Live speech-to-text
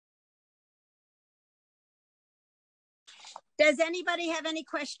Does anybody have any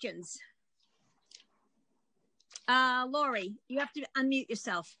questions? Lori, you have to unmute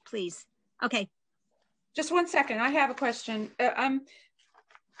yourself, please. Okay. Just 1 second. I have a question.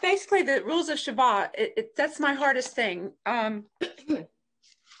 Basically, the rules of Shabbat, that's my hardest thing. I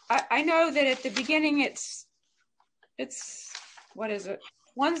know that at the beginning it's what is it?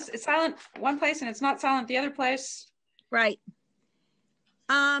 It's silent one place and it's not silent the other place. Right.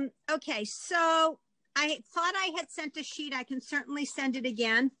 Okay, so I thought I had sent a sheet. I can certainly send it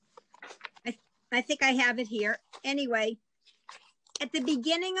again. I think I have it here. Anyway, at the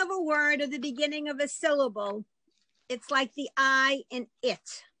beginning of a word or the beginning of a syllable, it's like the I in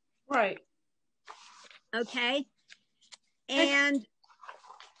it. Right. Okay. And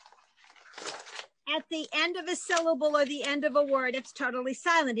at the end of a syllable or the end of a word, it's totally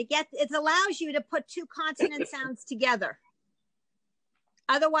silent. It allows you to put two consonant sounds together.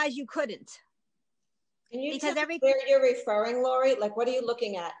 Otherwise, you couldn't. Can you tell me where you're referring, Lori? Like, what are you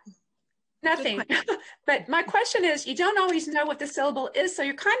looking at? Nothing. But my question is, you don't always know what the syllable is, so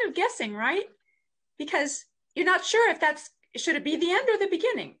you're kind of guessing, right? Because you're not sure if should it be the end or the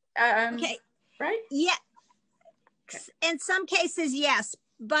beginning? Okay. Right? Yeah. Okay. In some cases, yes.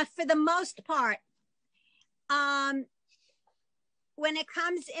 But for the most part, when it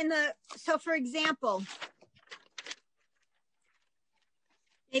comes so for example,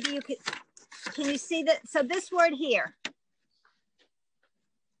 maybe can you see that? So this word here.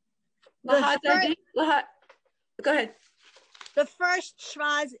 Go ahead. The first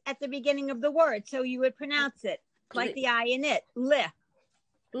schwa is at the beginning of the word, so you would pronounce it like the I in it. Le.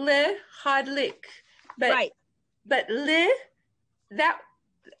 Le, hadlik. Right. But le, that,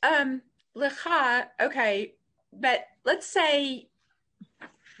 lecha, okay. But let's say,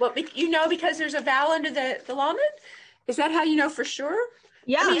 well, because there's a vowel under the lamed? Is that how you know for sure?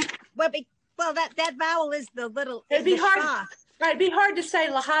 Yeah. I mean, well, that vowel is the little. It'd be hard. Schwa. Right. It'd be hard to say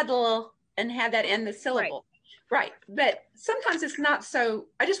lahadl and have that end the syllable. Right. But sometimes it's not so.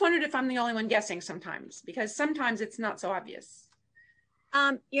 I just wondered if I'm the only one guessing sometimes, because sometimes it's not so obvious.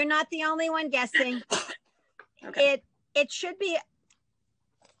 You're not the only one guessing. Okay. It should be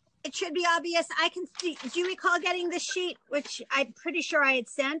obvious. I can see. Do you recall getting the sheet, which I'm pretty sure I had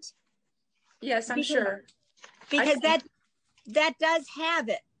sent? Yes, I'm sure. Because that does have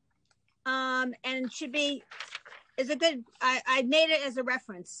it. And should be is a good. I made it as a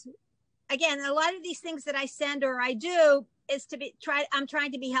reference. Again, a lot of these things that I send or I do is I'm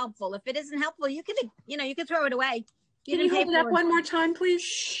trying to be helpful. If it isn't helpful, you can throw it away. Can you hold it up one more time, please?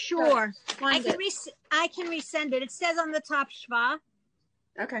 Sure. I can resend it. It says on the top schwa.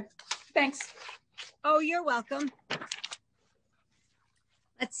 Okay. Thanks. Oh, you're welcome.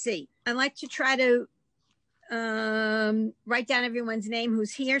 Let's see. I like to try to write down everyone's name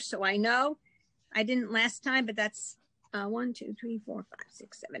who's here so I know. I didn't last time, but that's 1, 2, 3, 4, 5,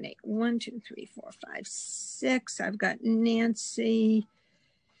 6, 7, 8. 1, 2, 3, 4, 5, 6. I've got Nancy,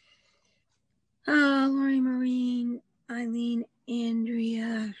 Lori, Maureen, Eileen,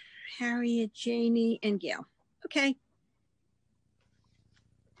 Andrea, Harriet, Janie, and Gail. Okay.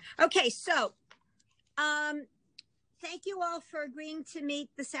 Okay, so thank you all for agreeing to meet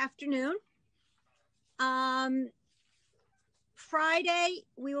this afternoon. Friday,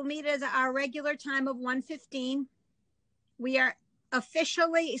 we will meet at our regular time of 1:15. We are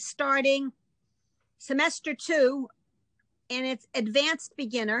officially starting semester 2, and it's advanced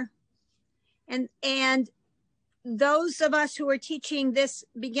beginner. And those of us who are teaching this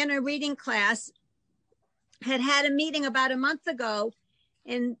beginner reading class had a meeting about a month ago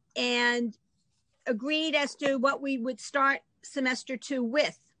and agreed as to what we would start semester 2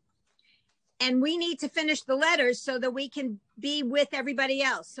 with. And we need to finish the letters so that we can be with everybody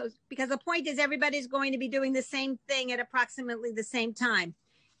else. So, because the point is everybody's going to be doing the same thing at approximately the same time.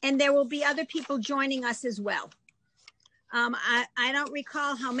 And there will be other people joining us as well. I don't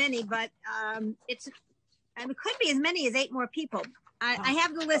recall how many, but it could be as many as 8 more people. I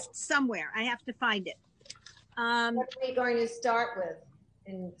have the list somewhere. I have to find it. What are we going to start with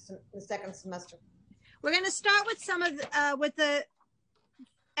in the second semester? We're going to start with some of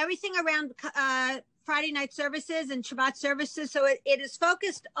everything around Friday night services and Shabbat services. So it is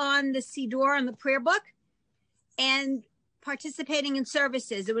focused on the Siddur, on the prayer book, and participating in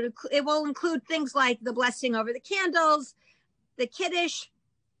services. It will include things like the blessing over the candles, the Kiddush,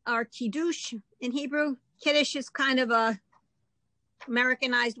 or Kiddush in Hebrew. Kiddush is kind of a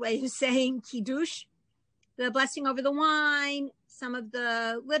Americanized way of saying Kiddush. The blessing over the wine, some of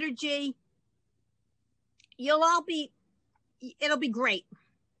the liturgy. It'll be great.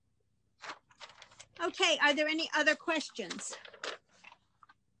 Okay, are there any other questions?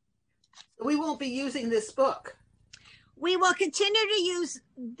 We won't be using this book. We will continue to use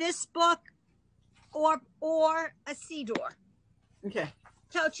this book or a Sidor. Okay.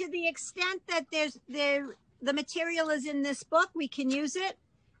 So to the extent that the material is in this book, we can use it.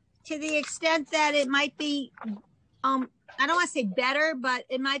 To the extent that it might be, I don't want to say better, but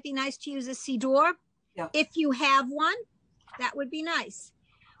it might be nice to use a Sidor. Yeah. If you have one, that would be nice.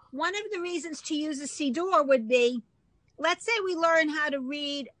 One of the reasons to use a Sidor would be, let's say we learn how to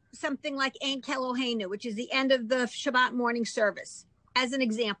read something like Ein Keloheinu, which is the end of the Shabbat morning service, as an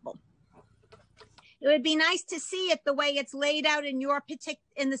example. It would be nice to see it the way it's laid out in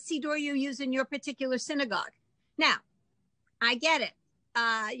the Sidor you use in your particular synagogue. Now, I get it.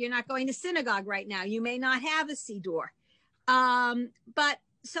 You're not going to synagogue right now. You may not have a Sidor. But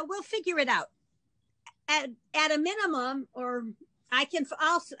so we'll figure it out. At a minimum, or I can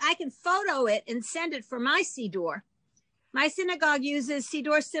photo it and send it for my Sidor. My synagogue uses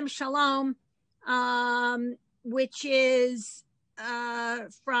Sidor Sim Shalom, which is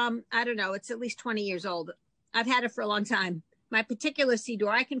from, I don't know, it's at least 20 years old. I've had it for a long time. My particular Sidor,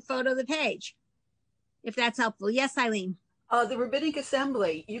 I can photo the page, if that's helpful. Yes, Eileen. The Rabbinic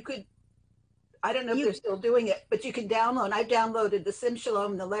Assembly, you could, I don't know if they're still doing it, but you can download. I've downloaded the Sim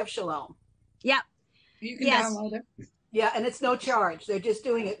Shalom and the Lev Shalom. Yep. You can download it. Yeah, and it's no charge. They're just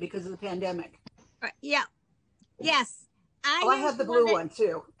doing it because of the pandemic. Yeah. Yes. I have the blue one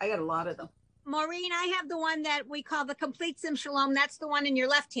too. I got a lot of them. Maureen, I have the one that we call the Complete Sim Shalom. That's the one in your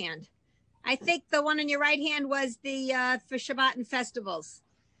left hand. I think the one in your right hand was the for Shabbat and festivals.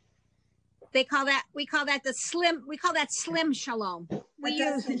 We call that the slim. We call that Slim Shalom. We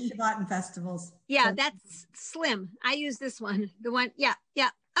use Shabbat and festivals. Yeah, So- that's slim. I use this one. The one. Yeah.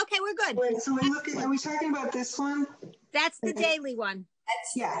 Okay, we're good. Wait, so are we talking about this one? That's the daily one.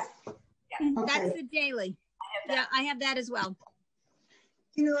 Yeah. That's Okay. the daily. Yeah, I have that as well.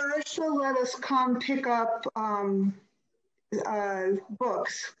 Our show let us come pick up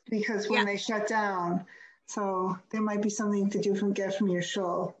books because when they shut down, so there might be something to get from your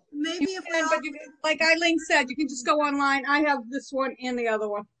show. Maybe if we all, But like Eileen said, you can just go online. I have this one and the other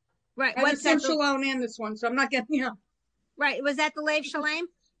one. Right. And the What's that? Sim Shalom and this one, so I'm not getting, Right. Was that the Lev Shalem?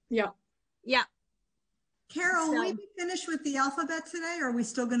 Yeah. Yeah. Carol, So- will we be finished with the alphabet today, or are we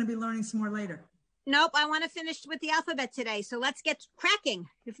still going to be learning some more later? Nope. I want to finish with the alphabet today. So let's get cracking.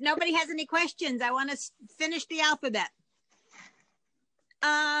 If nobody has any questions, I want to finish the alphabet.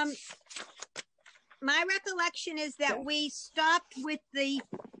 My recollection is that we stopped with the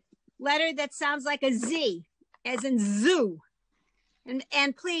letter that sounds like a Z, as in zoo.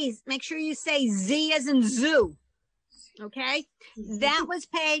 And please make sure you say Z as in zoo. Okay. That was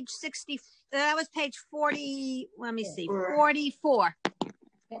page 60. That was page 40. Let me see. 44.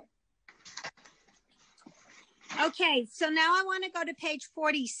 Okay. So now I want to go to page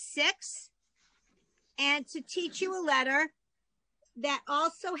 46 and to teach you a letter that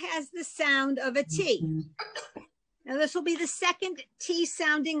also has the sound of a T. Now this will be the second T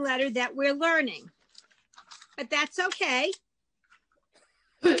sounding letter that we're learning, but that's okay.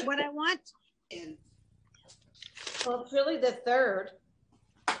 What I want. Well, it's really the third.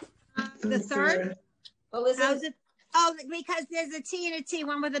 The third? Well, is How's it? it? Oh, because there's a T and a T,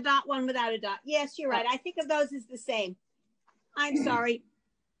 one with a dot, one without a dot. Yes, you're right. I think of those as the same. I'm sorry.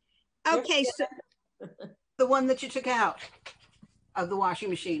 Okay, so The one that you took out of the washing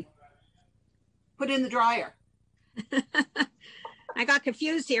machine. Put in the dryer. I got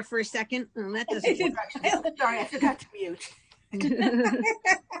confused here for a second. Oh, that doesn't work. Sorry, I forgot to mute.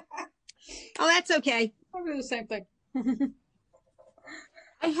 Oh, that's okay. I'll do the same thing.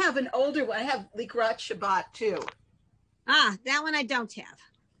 I have an older one. I have Likrat Shabbat too. Ah, that one I don't have.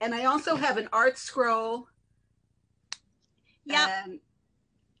 And I also have an art scroll. Yep, And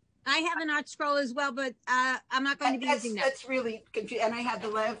I have an art scroll as well, but I'm not going to be using that. that's really confusing. And I have the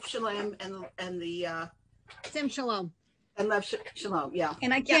Lev Shalem and the Sim Shalom. and Lev Shalom. Yeah.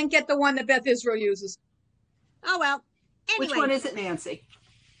 And I can't get the one that Beth Israel uses. Oh, well. Anyway. Which one is it, Nancy?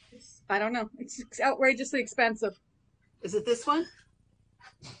 I don't know. It's outrageously expensive. Is it this one?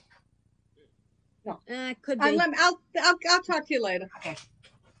 Could be. I'll talk to you later. Okay.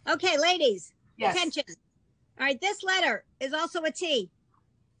 Okay, ladies, Yes. attention. All right, this letter is also a T.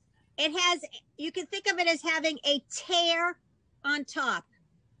 It has, you can think of it as having a tear on top.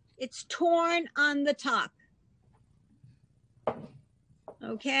 It's torn on the top.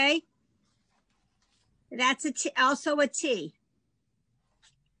 Okay. That's also a T.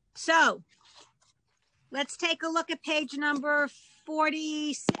 So let's take a look at page number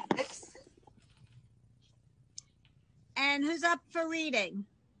 46. And who's up for reading?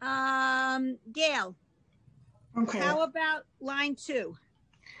 Gail, Okay. how about line 2?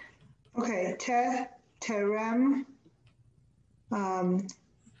 Okay. Terem,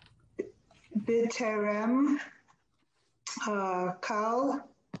 Biterem, Kal,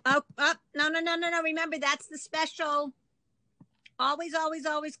 Oh, no. Remember, that's the special. Always, always,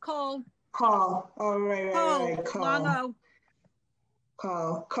 always call. Call. Oh, right, Long Call. O.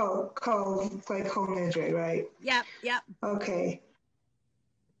 Call, like Cole Midget, right? Yep. Okay.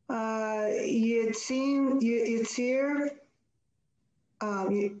 Yitzir,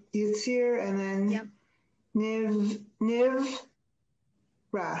 and then Yep. Niv,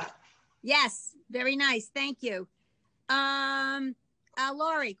 Ra. Yes, very nice. Thank you.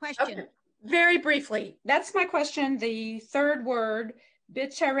 Lori, question. Okay. Very briefly, that's my question. The third word,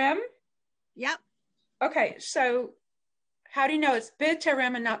 biterem. Yep. Okay, so how do you know it's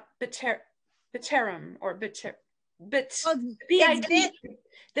biterem and not biterem or bit? Oh, B-I-T, bit.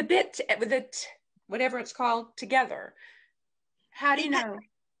 the bit with it, whatever it's called, together. How do you know?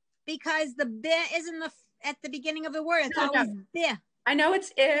 Because the bit is at the beginning of the word. It's No. always bit. I know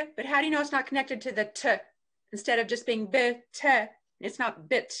it's but how do you know it's not connected to the t instead of just being bit? It's not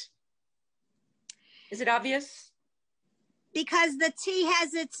bit. Is it obvious? Because the T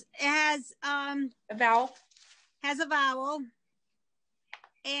has A vowel? has a vowel.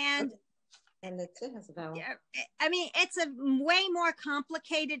 And the T has a vowel. I mean, it's a way more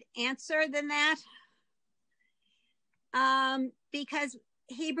complicated answer than that. Because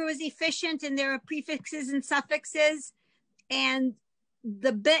Hebrew is efficient and there are prefixes and suffixes, and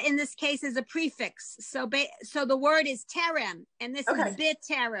the bit in this case is a prefix. So the word is terem, and this is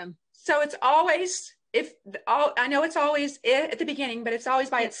biterem. So it's always, I know it's always at the beginning, but it's always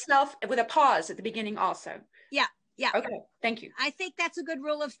by itself with a pause at the beginning also. Yeah. Okay, thank you. I think that's a good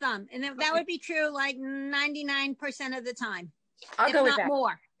rule of thumb. And that would be true like 99% of the time. I'll go with that.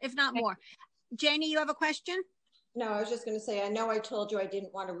 If not more. Janie, you have a question? No, I was just going to say, I know I told you I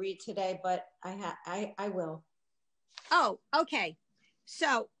didn't want to read today, but I will. Oh, okay.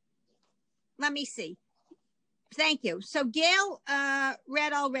 So let me see. Thank you. So Gail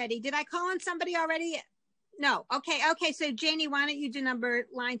read already. Did I call on somebody already? No. Okay. So Janie, why don't you do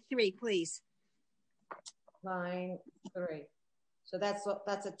line 3, please? Line 3. So that's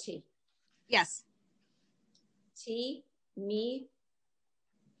a T. Yes. T, me,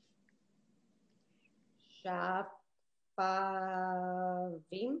 Shavim.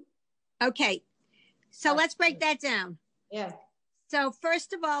 Okay. So let's break that down. Yeah. So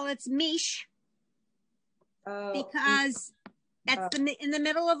first of all, it's mish. Because that's in the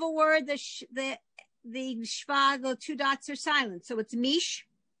middle of a word, the shva, the 2 dots are silent. So it's mish.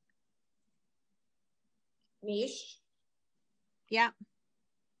 Mish. Yeah.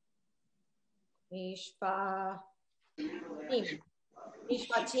 Mishpatim.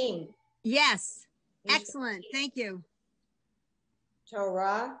 Mishpatim. Yes. Excellent. Thank you.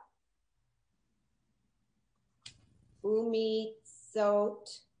 Torah.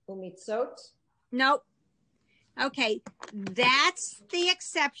 Umitzot. Nope. Okay. That's the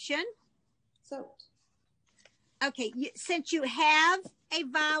exception. Okay. Since you have a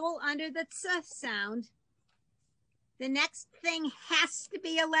vowel under the ts sound, the next thing has to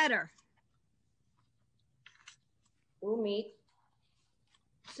be a letter. Umit.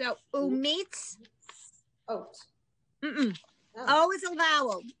 So umitz. Ot. Mm-mm. O is a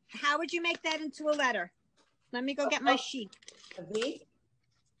vowel. How would you make that into a letter? Let me go get my sheet. A V.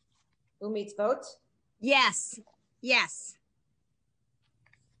 Umitzvot. Yes.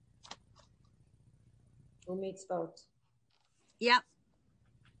 Umitzvot. Yep.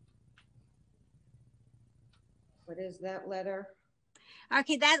 What is that letter?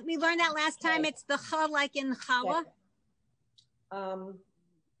 Okay, that we learned that last time. It's the ch, like in challah.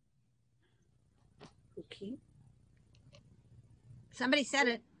 Somebody said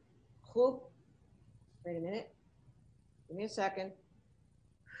it. Wait a minute. Give me a second.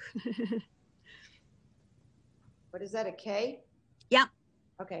 What is that? A K? Yep.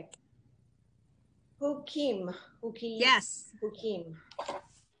 Okay. Hukim. Yes. Hukim.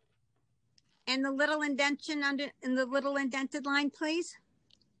 And the little indentation in the little indented line, please.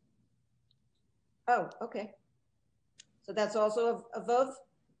 Oh, okay. So that's also a vav?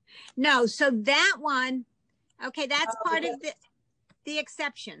 No, so that one, okay, that's part of the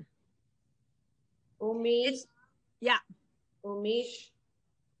exception. Umish. Yeah. Umish.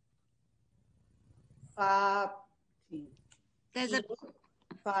 There's a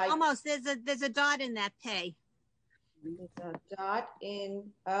dot in that pay. There's a dot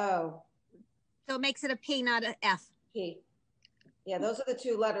in O. So it makes it a P, not an F. P. Yeah, those are the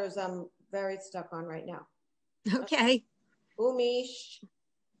 2 letters I'm very stuck on right now. Okay. Umish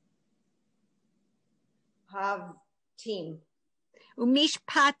Patim. Umish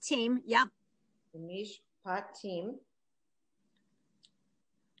patim. Yep. Umish Patim.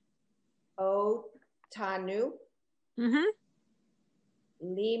 Otanu, Mm-hmm.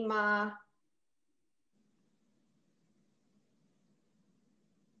 Lima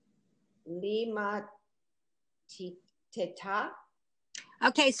Teta.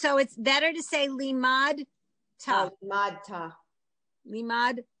 Okay, so it's better to say limad ta. Limadta.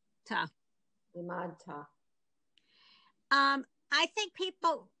 Limad ta. Limadta. I think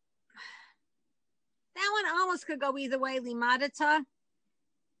people, that one almost could go either way, limadata.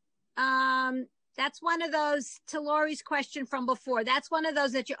 That's one of those, to Lori's question from before, that's one of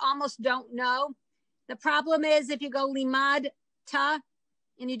those that you almost don't know. The problem is if you go limadta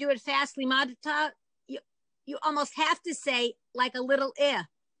and you do it fast, limadta, you almost have to say like a little eh.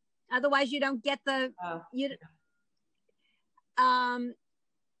 Otherwise you don't get the,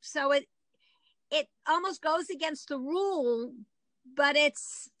 so it almost goes against the rule, but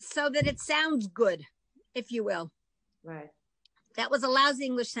it's so that it sounds good, if you will. Right. That was a lousy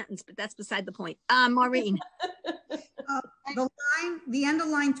English sentence, but that's beside the point. Maureen. The end of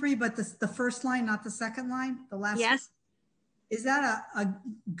line 3, but the first line, not the second line, the last. Yes. Is that a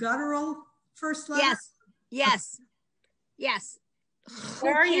guttural first letter? Yes. Yes. Yes.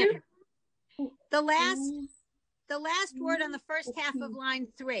 Where are you? The last word on the first half of line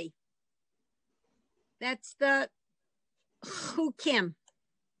 3. That's the hukim.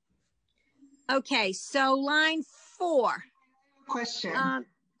 Okay, so line 4. Question.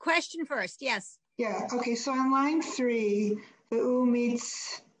 Question first, yes. Yeah, okay, so on line 3, the U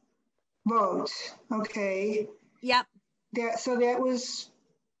meets vote, okay? Yep. So that was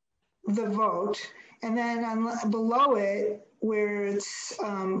the vote. And then below it, where it's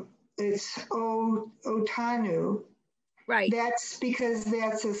Otanu, Right. that's because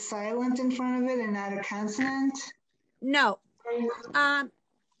that's a silent in front of it and not a consonant? No.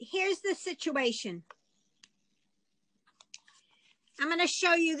 Here's the situation. I'm going to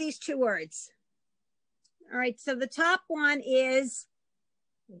show you these 2 words. All right, so the top one is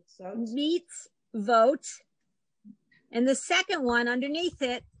meets vote. And the second one underneath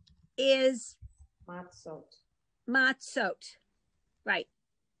it is matzot. Right.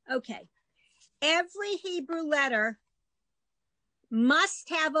 Okay. Every Hebrew letter must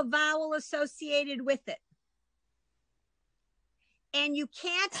have a vowel associated with it. And you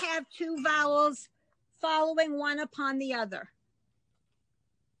can't have 2 vowels following one upon the other.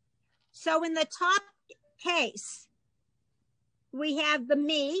 So in the top case, we have the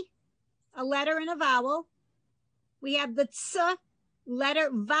me, a letter and a vowel. We have the ts,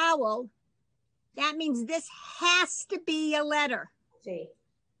 letter, vowel. That means this has to be a letter. V.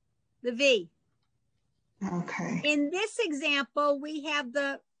 The V. Okay. In this example, we have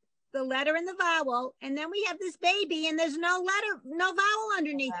the letter and the vowel, and then we have this baby, and there's no letter, no vowel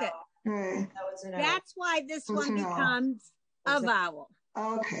underneath it. Right. That's why this one becomes a vowel.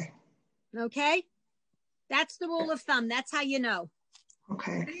 Okay. Okay? That's the rule of thumb. That's how you know.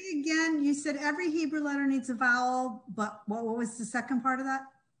 Okay. Again, you said every Hebrew letter needs a vowel, but what was the second part of that?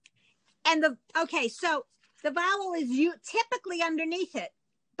 And so the vowel is typically underneath it,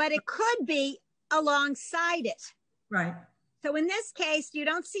 but it could be alongside it. Right. So in this case, you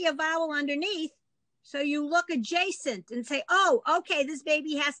don't see a vowel underneath, so you look adjacent and say, oh, okay, this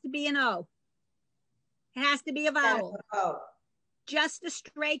baby has to be an O. It has to be a vowel. Just a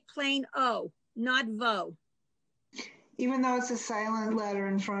straight plain O, not vo. Even though it's a silent letter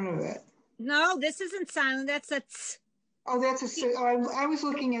in front of it. No, this isn't silent. That's a ts. Oh, I was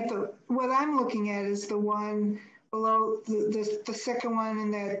looking at what I'm looking at is the one below, the second one in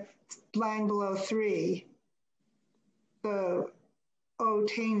that line below 3. The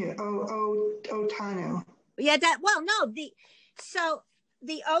Otanu. Yeah, so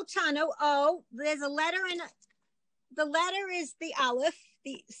the Otanu, O, there's a letter the letter is the aleph,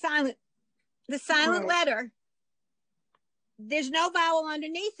 the silent right. Letter. There's no vowel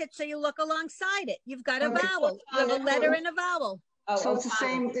underneath it, so you look alongside it. You've got a vowel. You have a letter and a vowel. So it's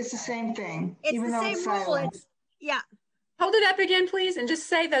the same thing. It's even the though same it's rule. silent. Yeah. Hold it up again, please, and just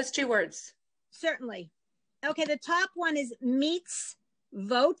say those 2 words. Certainly. Okay, the top one is meets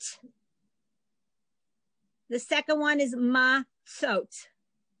vote. The second one is matzot.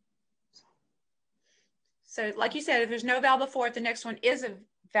 So like you said, if there's no vowel before it, the next one is a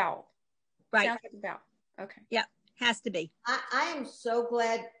vowel. Right. Sounds like a vowel. Okay. Yeah, has to be. I am so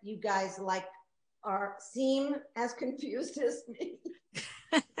glad you guys seem as confused as me.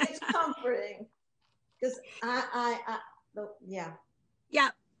 It's comforting because yeah.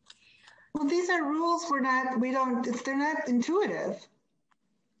 Yeah. Well, these are rules they're not intuitive.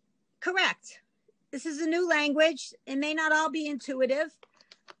 Correct. This is a new language. It may not all be intuitive.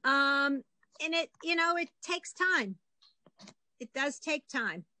 And it takes time. It does take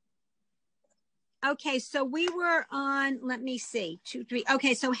time. Okay, so we were on, let me see, 2, 3.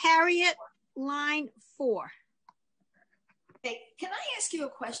 Okay, so Harriet, line 4. Okay, can I ask you a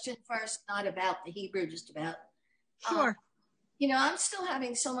question first? Not about the Hebrew, just about. Sure. You know, I'm still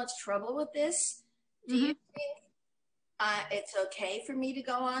having so much trouble with this. Do you think it's okay for me to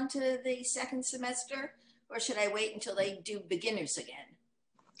go on to the second semester, or should I wait until they do beginners again?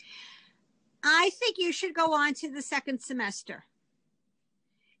 I think you should go on to the second semester.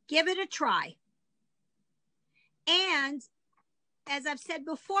 Give it a try. And as I've said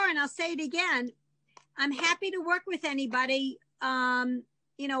before, and I'll say it again, I'm happy to work with anybody,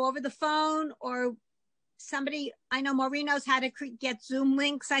 you know, over the phone or somebody. I know Maureen knows how to get Zoom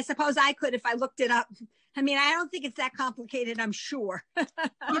links. I suppose I could if I looked it up. I mean, I don't think it's that complicated, I'm sure.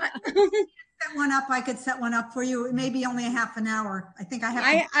 Set one up. I could set one up for you. It may be only a half an hour. I think I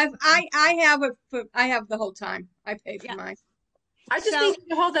have. I have the whole time. I pay for mine. I just need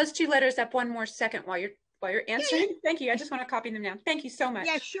you to hold those 2 letters up one more second while you're answering. Yeah. Thank you. I just want to copy them down. Thank you so much.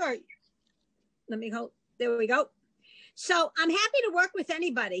 Yeah, sure. Let me hold. There we go. So I'm happy to work with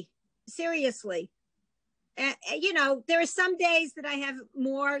anybody. Seriously. You know, there are some days that I have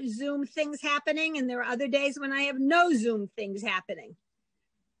more Zoom things happening, and there are other days when I have no Zoom things happening.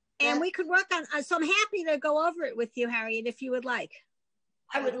 And we could work on, so I'm happy to go over it with you, Harriet, if you would like.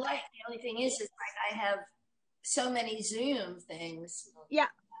 I would like. The only thing is like I have so many Zoom things. Yeah.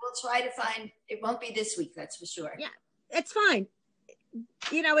 We'll try to find, it won't be this week, that's for sure. Yeah, it's fine.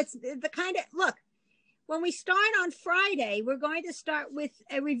 You know, it's the kind of, look, when we start on Friday, we're going to start with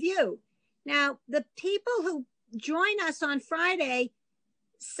a review. Now, the people who join us on Friday,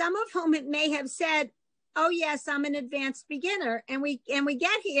 some of whom it may have said, oh yes, I'm an advanced beginner. And we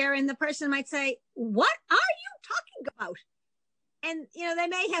get here and the person might say, what are you talking about? And, you know, they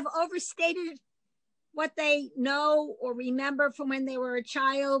may have overstated what they know or remember from when they were a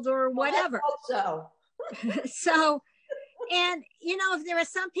child or whatever. So, So, and, you know, if there are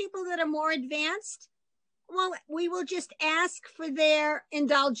some people that are more advanced, well, we will just ask for their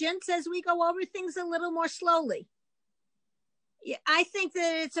indulgence as we go over things a little more slowly. I think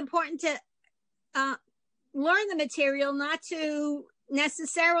that it's important to learn the material, not to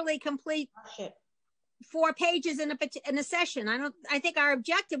necessarily complete 4 pages in a session. I think our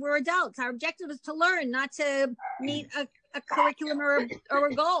objective, we're adults. Our objective is to learn, not to meet a curriculum or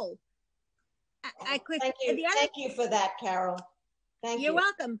a goal. Thank you for that, Carol. Thank you. You're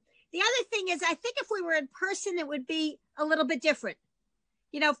welcome. The other thing is, I think if we were in person, it would be a little bit different,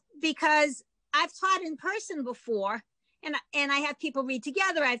 you know, because I've taught in person before, and I have people read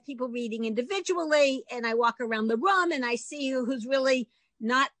together. I have people reading individually, and I walk around the room and I see who's really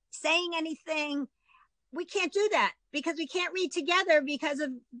not saying anything. We can't do that because we can't read together because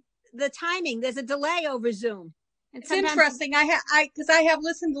of the timing. There's a delay over Zoom. And it's interesting. Because I have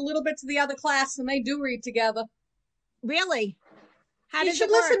listened a little bit to the other class and they do read together. Really? How you does should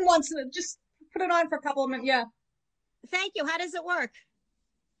it work? listen once. Just put it on for a couple of minutes. Yeah. Thank you. How does it work?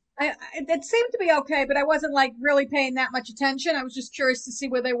 It seemed to be okay, but I wasn't like really paying that much attention. I was just curious to see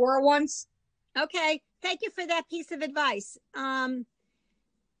where they were once. Okay. Thank you for that piece of advice. I'll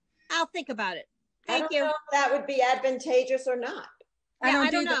think about it. Thank you. I don't know if that would be advantageous or not. Yeah, I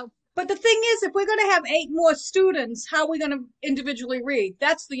don't know. But the thing is, if we're going to have 8 more students, how are we going to individually read?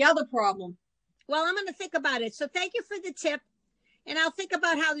 That's the other problem. Well, I'm going to think about it. So thank you for the tip. And I'll think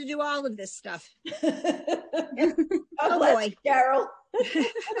about how to do all of this stuff. Oh boy, Carol.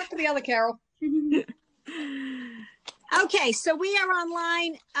 Back to the other Carol. Okay, so we are on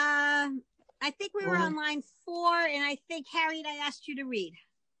line, I think we were on line 4, and I think, Harriet, I asked you to read.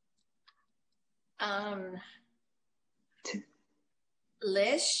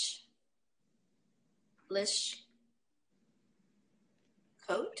 Lish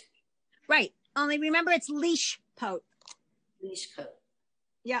coat. Right. Only remember it's leash coat. Leash coat.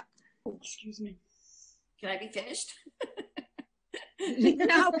 Yep. Oh, excuse me. Can I be finished?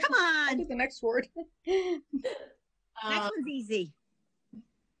 No, come on. Do the next word. Next one's easy.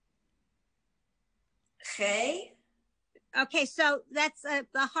 Okay. Okay, so that's the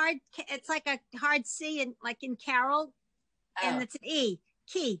hard. It's like a hard C, and like in Carol, and it's an E.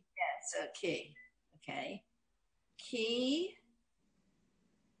 Key. Yeah, so key. Okay. Key.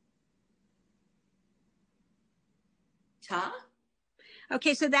 Ta.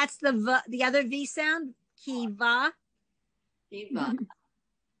 Okay, so that's the other V sound. Kiva. Kiva.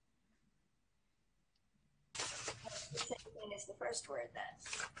 The same thing as the first word then.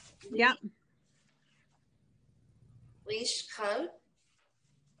 Yep. Leash coat.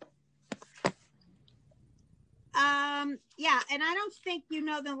 Yeah, and I don't think you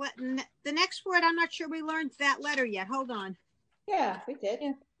know the next word. I'm not sure we learned that letter yet. Hold on. Yeah, we did.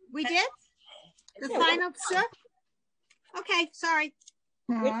 We did? The final tsu? Okay, sorry.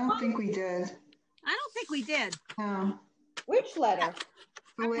 No, I don't think we did. I don't think we did. No, Which letter?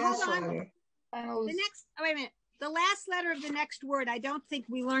 the Hold last on. letter. Finals. The next, oh, wait a minute. The last letter of the next word, I don't think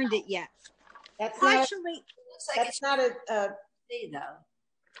we learned it yet. That's not, Partially, Looks like that's it's not a, C though.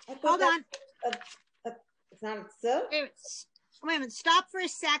 I thought hold on. it's not a tsu? Wait a minute. Stop for a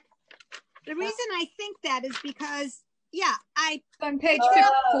sec. The reason I think that is because, yeah, On page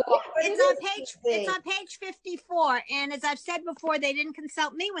Oh, 54. it's on page 54. And as I've said before, they didn't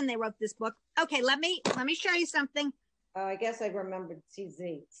consult me when they wrote this book. Okay, let me show you something. Oh, I guess I remembered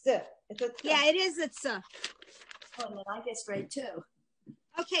CZ. Tsu. It's a tsu. Yeah, it is. It's Oh, and then I guess right too.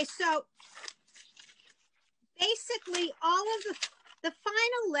 okay. So basically, all of the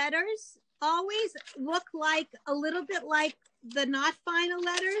final letters always look like a little bit like the not final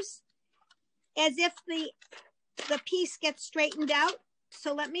letters, as if the piece gets straightened out.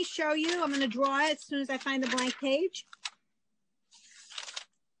 So let me show you. I'm going to draw it as soon as I find the blank page.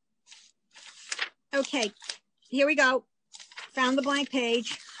 Okay, here we go. Found the blank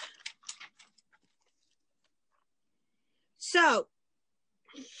page. So,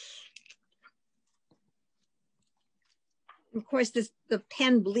 of course, the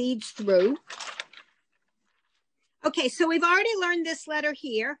pen bleeds through. Okay, so we've already learned this letter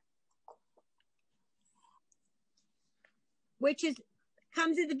here, which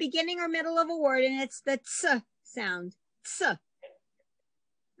comes at the beginning or middle of a word, and it's the ts sound. Ts.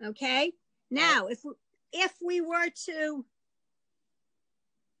 Okay. Now, if we were to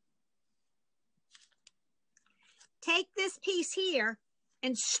take this piece here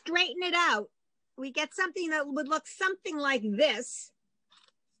and straighten it out, we get something that would look something like this,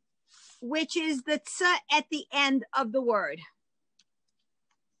 which is the ts at the end of the word.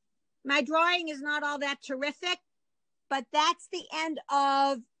 My drawing is not all that terrific, but that's the end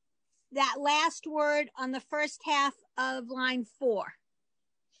of that last word on the first half of line 4,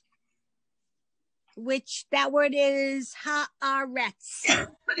 which that word is haaretz.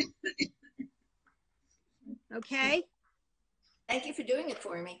 Okay. Thank you for doing it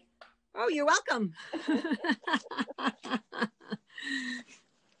for me. Oh, you're welcome.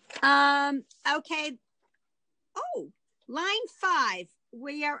 Okay. Oh, line 5.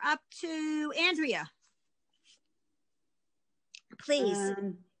 We are up to Andrea. Please.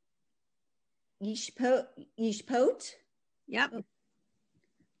 Yishpot. Yep.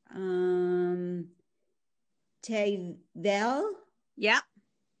 Tevel. Yep.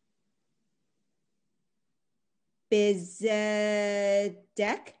 Bezedek.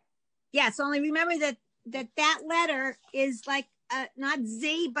 Yes, only remember that letter is like not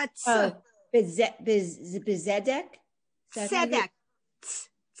Z, but S. Oh, Bezedek. Sedek.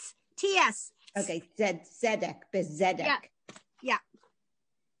 TS. Okay, Zedek. Bezedek. Yeah. Yeah.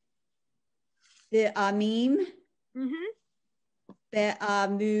 The Amim. Mm-hmm.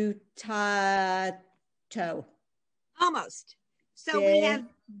 Be'amutato. Almost. So we have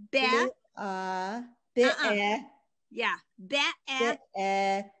be. Yeah. Be.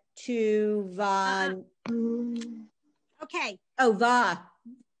 Tuvan. Okay. Oh, va.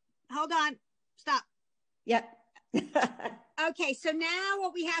 Hold on. Stop. Yep. Okay, so now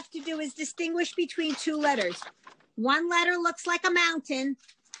what we have to do is distinguish between two letters. One letter looks like a mountain,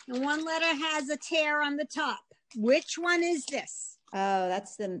 and one letter has a tear on the top. Which one is this? Oh,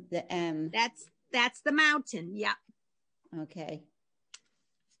 that's the M. That's the mountain. Yeah. Okay.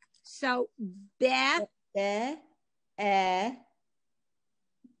 So be.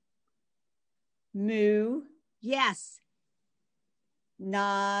 Mu. Yes.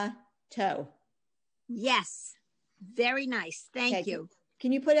 Na. To. Yes. Very nice. Thank Okay. you.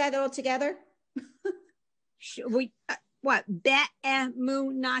 Can you put that all together? What?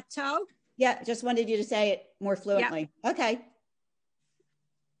 Mu nato? Yeah, just wanted you to say it more fluently. Yep. Okay.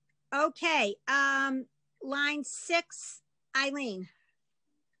 Okay. Line 6, Eileen.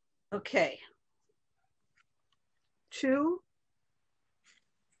 Okay. 2.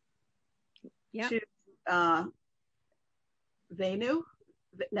 Yeah. Venu.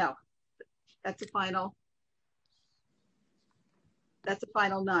 No, that's a final. That's a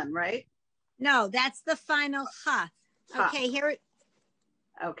final none, right? No, that's the final ha. Okay, here.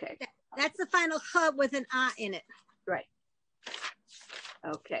 Okay. That's the final ha with an ah in it. Right.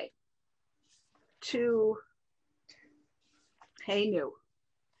 Okay. 2. Henu.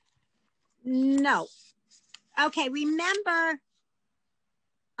 No. Okay, remember.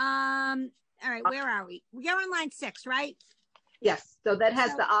 All right, where are we? We're on line 6, right? Yes. So that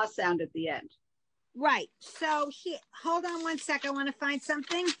has the ah sound at the end. Right. So hold on one sec. I want to find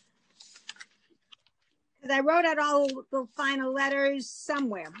something. Because I wrote out all the final letters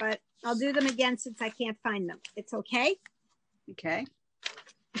somewhere, but I'll do them again since I can't find them. It's okay. Okay.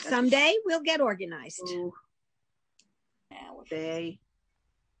 Someday we'll get organized. Ooh. They.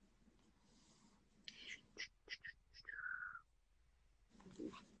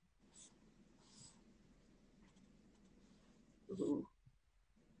 Ooh.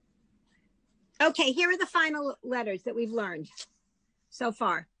 Okay, here are the final letters that we've learned so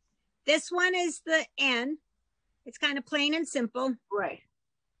far. This one is the N. It's kind of plain and simple. Right.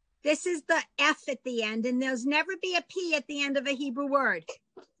 This is the F at the end, and there's never be a P at the end of a Hebrew word.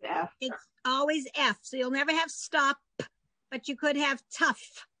 F. It's always F, so you'll never have stop, but you could have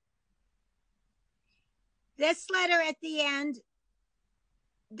tough. This letter at the end,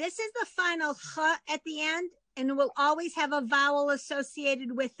 this is the final ch at the end, and it will always have a vowel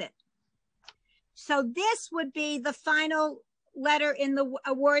associated with it. So this would be the final letter in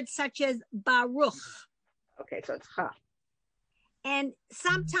a word such as Baruch. Okay, so it's ha. And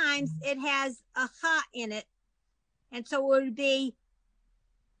sometimes it has a ha in it, and so it would be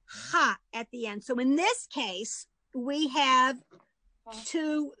ha at the end. So in this case, we have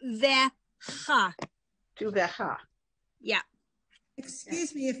tu ve ha. Tu ve ha. Yeah.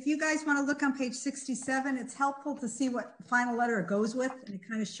 Excuse me, if you guys want to look on page 67, it's helpful to see what final letter it goes with, and it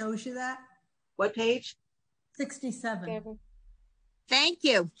kind of shows you that. What page? 67. Thank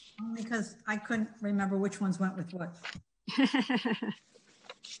you. Only because I couldn't remember which ones went with what.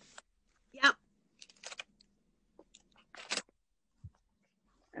 Yep.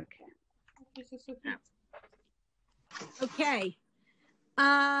 Okay. Okay.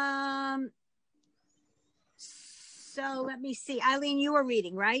 So let me see. Eileen, you were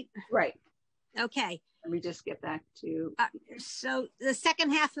reading, right? Right. Okay. Let me just get back to. So the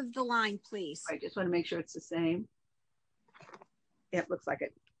second half of the line, please. I just want to make sure it's the same. Yeah, it looks like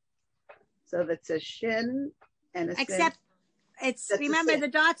it. So that's a shin and a sin. Except it's, That's remember the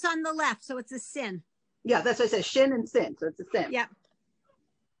dots on the left, so it's a sin. Yeah, that's what I said, shin and sin, so it's a sin. Yep.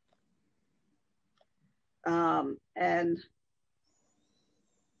 And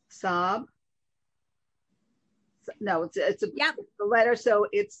sob. No, it's a yep. The letter, so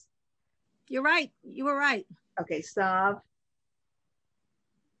it's. You're right. You were right. Okay, sob.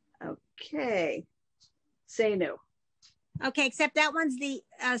 Okay. Senu. Okay, except that one's the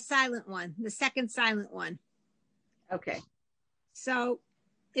silent one, the second silent one. Okay. So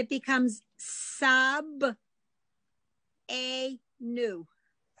it becomes sab a nu.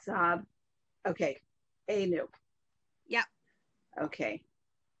 Sob. Okay. Anu. Yep. Okay.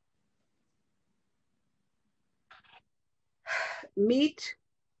 Meet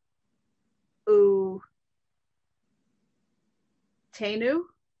u tenu.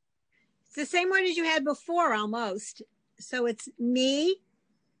 It's the same word as you had before almost. So it's me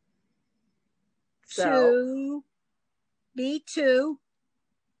to me too.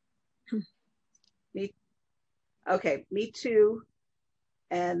 Me. Okay, me too.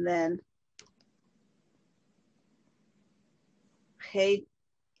 And then hey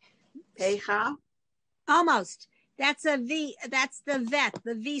ha. Almost. That's a V. That's the vet,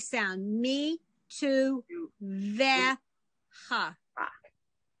 the V sound. Me to ve ha.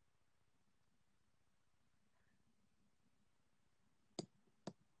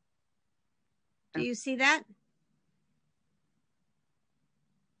 Do you see that?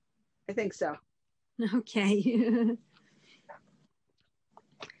 I think so. Okay.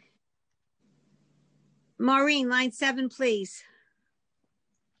 Maureen, line 7, please.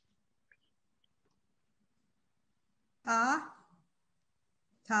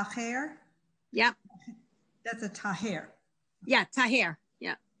 Taher. Yep. That's a taher. Yeah, taher.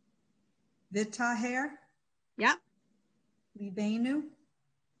 Yeah. Vitaher. Yep. Libenu.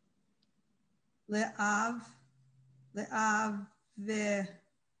 Le'av. Le'av.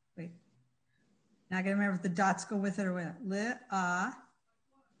 Wait. Now I gotta remember if the dots go with it or what. Le'av.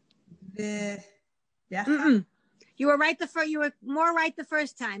 You were right you were more right the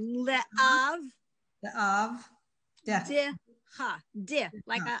first time. Le'av. Le'av. De ha. De,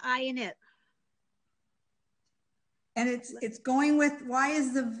 like an I in it. And it's going with, why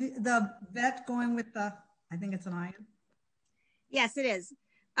is the vet going with the, I think it's an iron. Yes, it is.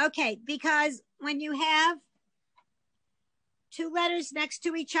 Okay, because when you have two letters next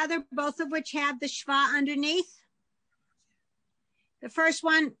to each other, both of which have the shva underneath, the first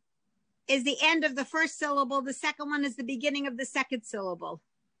one is the end of the first syllable. The second one is the beginning of the second syllable.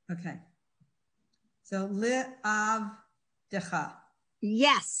 Okay. So le'av decha.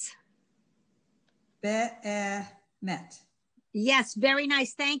 Yes. Be'emet. Yes, very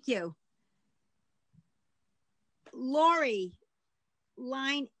nice. Thank you. Lori,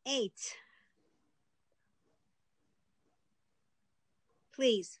 line 8.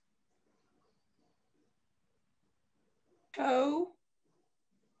 Please. toe,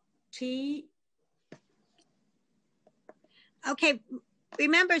 T. Okay,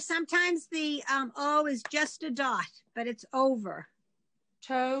 remember sometimes the O is just a dot, but it's over.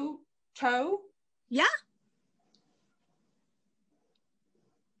 Toe. Yeah.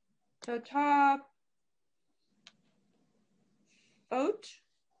 Tota. Boat.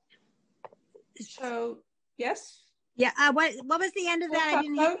 So yes. Yeah. What was the end of that? I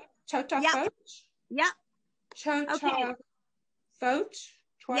didn't hear. Tota Yep. boat. Yep. Tota Okay. boat.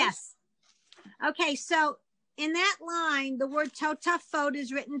 Twice. Yes. Okay, so in that line, the word totafot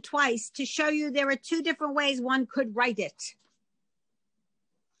is written twice to show you there are two different ways one could write it.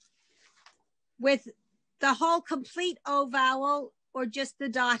 With the whole complete O vowel or just the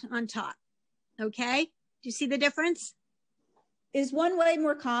dot on top. Okay? Do you see the difference? Is one way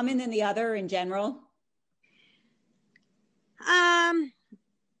more common than the other in general?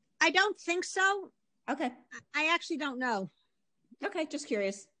 I don't think so. Okay. I actually don't know. Okay, just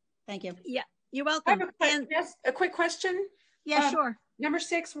curious. Thank you. Yeah, you're I have welcome. a quick question. Yeah, sure. Number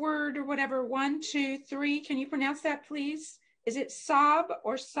 6 word or whatever, 1, 2, 3. Can you pronounce that, please? Is it sob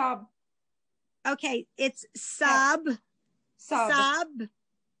or sob? Okay, it's sab,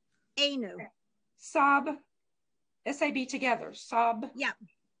 anu. Sob, S-A-B together, sob. Yep.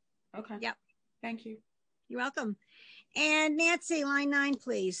 Okay. Yep. Thank you. You're welcome. And Nancy, line 9,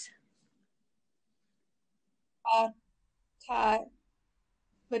 please.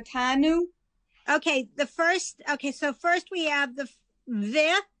 Vatanu. Okay, so first we have the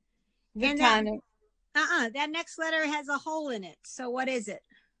Vitanu. that next letter has a hole in it. So what is it?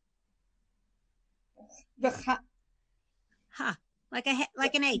 Like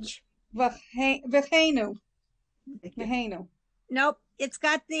an H. Vahenu. Nope, it's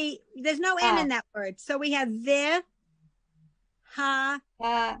got there's no N in that word. So we have Nu.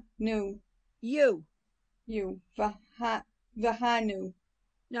 you. Vahanu.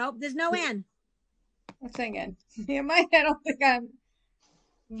 Nope, there's no N. I'm singing. In my head, I don't think I'm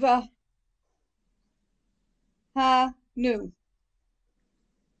Vahanu.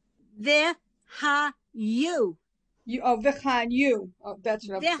 You. Vahanu. Oh, that's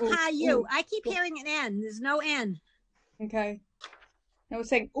what Vihayu. I keep hearing an N. There's no N. Okay. I was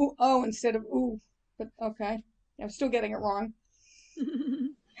saying ooh, oh instead of ooh, but okay. I'm still getting it wrong.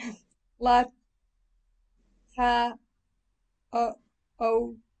 La ta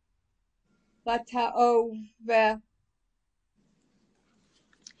o la ta o ve.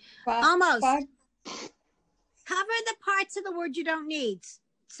 Almost. Cover the parts of the word you don't need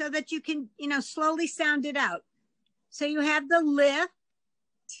so that you can, slowly sound it out. So you have the li,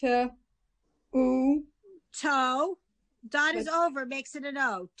 ooh, toe, dot is over, makes it an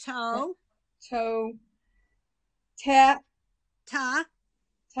O. Toe, ta,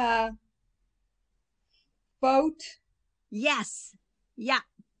 boat. Yes. Yeah.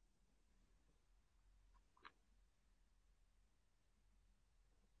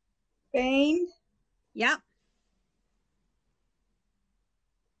 Bane. Yep.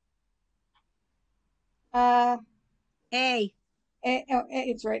 A.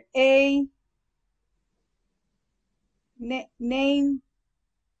 It's right. Name.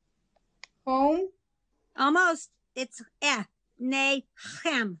 Home. Almost. It's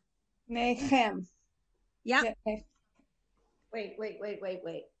Nechem. Nechem. Yep. Yeah. Wait.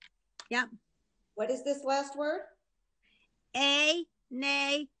 Yep. What is this last word? Nechem.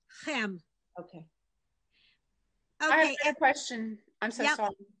 Okay. I have a question. I'm so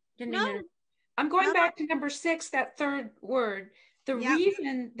sorry. Didn't mean to. I'm going back to number 6, that third word. The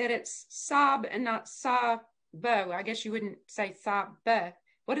reason that it's sob and not sabo, I guess you wouldn't say sabe.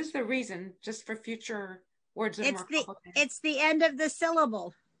 What is the reason, just for future words that are more complicated? It's the end of the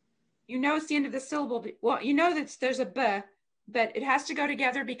syllable. You know it's the end of the syllable. Well, you know that there's a b, but it has to go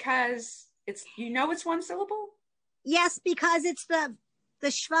together because it's one syllable? Yes, because it's the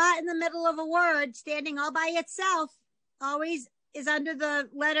schwa in the middle of a word standing all by itself always is under the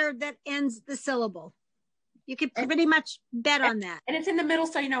letter that ends the syllable. You could pretty much bet on that. And it's in the middle,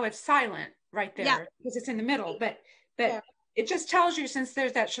 so it's silent right there because it's in the middle. But it just tells you, since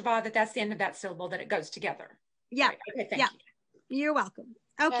there's that schwa, that's the end of that syllable, that it goes together. Yeah. Right. Okay, thank you. You're welcome.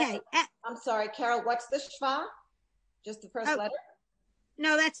 Okay. I'm sorry, Carol, what's the schwa? Just the first letter?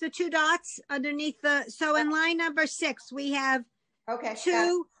 No, that's the 2 dots underneath so in line number 6, we have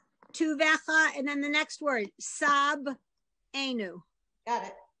two vecha, and then the next word, sab, enu. Got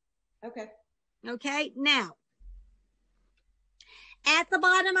it. Okay. Okay, now, at the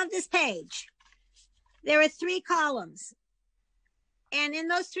bottom of this page, there are 3 columns. And in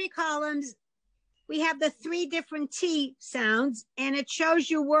those 3 columns, we have the 3 different T sounds, and it shows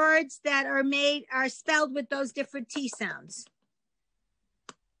you words that are spelled with those different T sounds.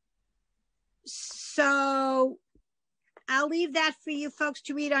 So I'll leave that for you folks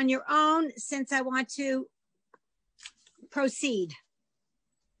to read on your own since I want to proceed.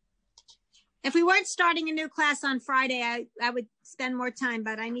 If we weren't starting a new class on Friday, I would spend more time,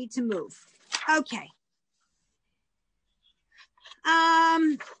 but I need to move. Okay.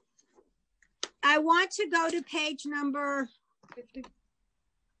 I want to go to page number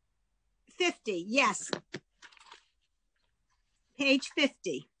 50. Yes. Page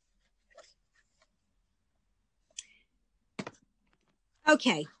 50.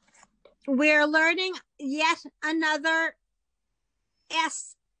 Okay. We're learning yet another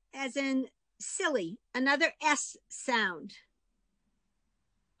S as in silly, another S sound.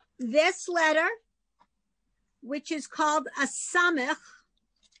 This letter, which is called a samech,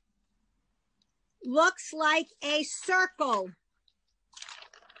 looks like a circle.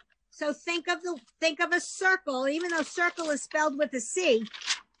 So think of a circle, even though circle is spelled with a C,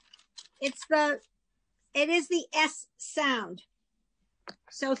 it is the S sound.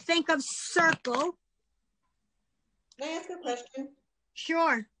 So think of circle. Can I ask a question?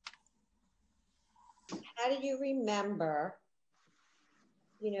 Sure. How do you remember,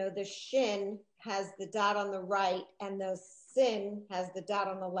 the shin has the dot on the right and the sin has the dot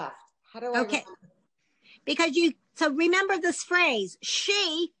on the left? How do I remember? Because so remember this phrase,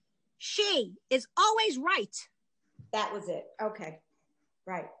 she is always right. That was it. Okay.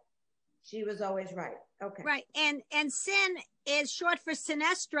 Right. She was always right. Okay. Right. And sin is short for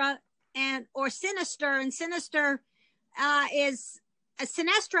sinistra or sinister, and sinister is a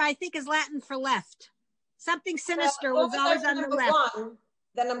sinistra, I think, is Latin for left. Something sinister was always on the left.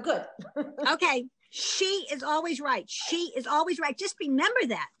 Then I'm good. Okay. She is always right. She is always right. Just remember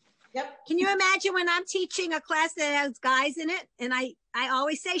that. Yep. Can you imagine when I'm teaching a class that has guys in it, and I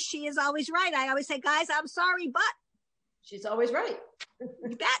always say she is always right. I always say, guys, I'm sorry, but she's always right.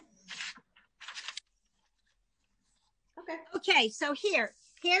 You bet. Okay. Okay, so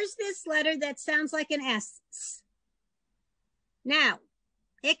here's this letter that sounds like an S. Now,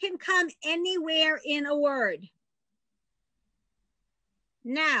 it can come anywhere in a word.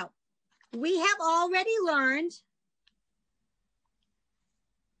 Now, we have already learned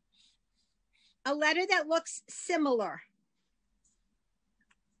a letter that looks similar.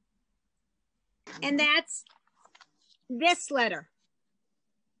 And that's this letter.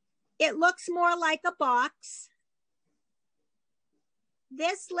 It looks more like a box.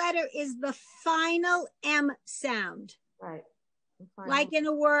 This letter is the final M sound. Right. Like in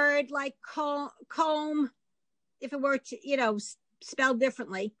a word like comb, if it were to, spelled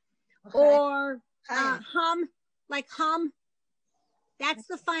differently. Okay. Or hum, like hum. That's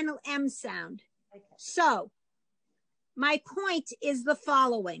the final M sound. Okay. So my point is the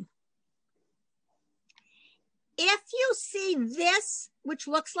following. If you see this, which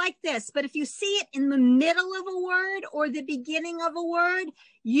looks like this, but if you see it in the middle of a word or the beginning of a word,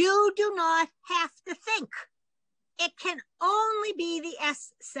 you do not have to think. It can only be the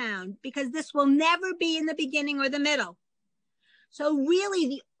S sound because this will never be in the beginning or the middle. So really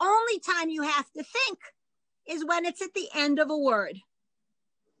the only time you have to think is when it's at the end of a word.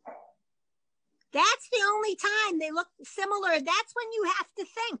 That's the only time they look similar. That's when you have to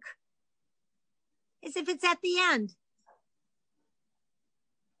think, is if it's at the end.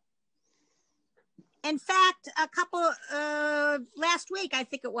 In fact, last week, I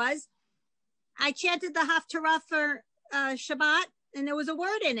think it was, I chanted the Haftarah for Shabbat, and there was a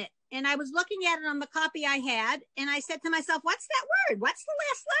word in it. And I was looking at it on the copy I had, and I said to myself, what's that word? What's the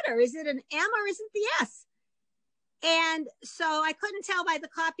last letter? Is it an M or is it the S? And so I couldn't tell by the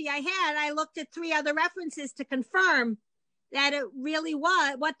copy I had. I looked at 3 other references to confirm that it really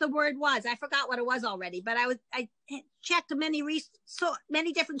was what the word was. I forgot what it was already, but I checked many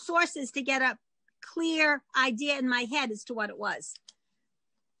different sources to get a clear idea in my head as to what it was.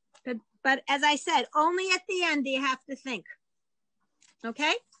 But as I said, only at the end do you have to think.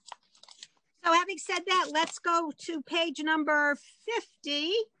 Okay? So having said that, let's go to page number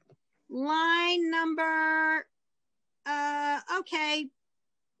 50, line number,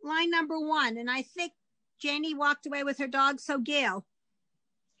 line number 1. And I think Janie walked away with her dog, so Gail.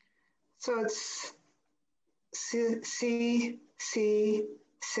 So it's see, say,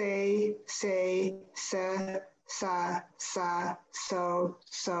 sa, so,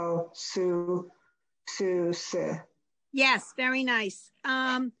 su, se. Yes, very nice.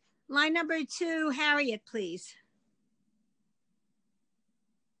 Line number 2, Harriet, please.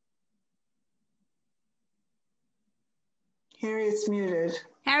 Harriet's muted.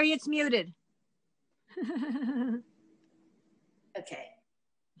 Harriet's muted. Okay.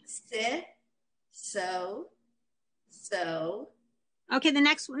 Se, so. Okay, the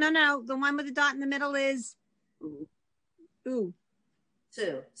next one, no, the one with the dot in the middle is ooh.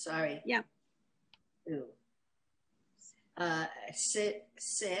 Sue, sorry. Yep. Ooh. Se.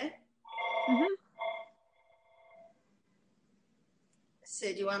 Mm-hmm.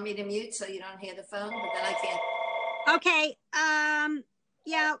 So do you want me to mute so you don't hear the phone? But then I can't. Okay.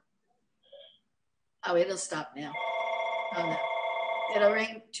 Yeah. Oh, it'll stop now. Oh no. It'll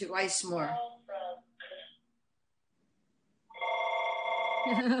ring twice more.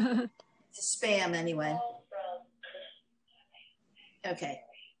 It's spam anyway. Okay.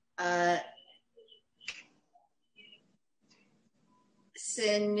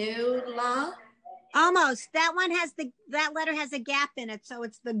 Sinula. Almost. That one has that letter has a gap in it, so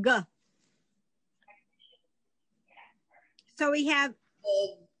it's the G. So we have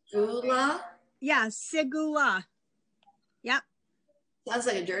Gula. Yeah, Sigula. Yep. Sounds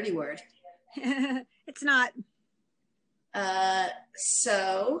like a dirty word. It's not.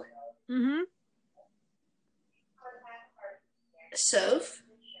 So. Mm-hmm. Soph.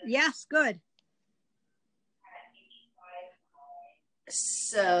 Yes, good.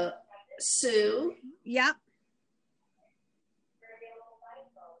 So Sue. Yep.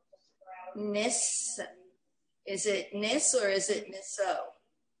 Nis. Is it Nis or is it Nisso?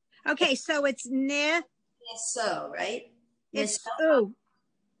 Okay, so it's Ni. Nisso, right? It's Nisso. ooh.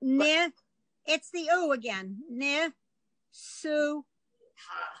 Ni. It's the ooh again. Ni. Su.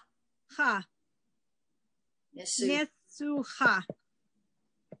 Ha. Ha. Nisu. Ni. Su. Ha.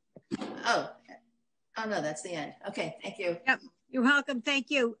 Oh no, that's the end. Okay, thank you. Yep. You're welcome.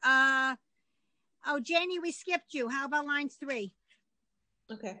 Thank you. Oh, Janie, we skipped you. How about line 3?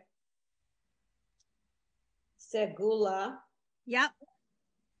 Okay. Segula. Yep.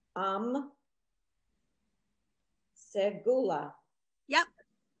 Segula. Yep.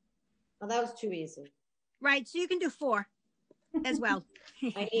 Oh, that was too easy. Right. So you can do 4 as well.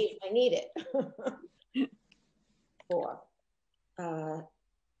 I need it. 4.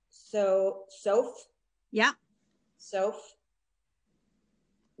 So Soph. Yep. Soph.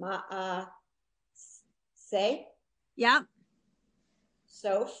 Ma say. Yep.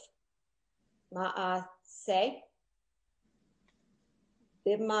 Soph. Ma say.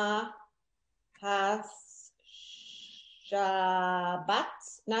 Bima has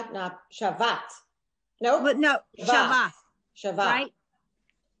Shabbat. Not Shavat. Nope. But no, Shabbat. Shavat. Right.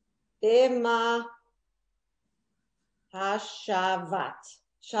 Bima Hashavat.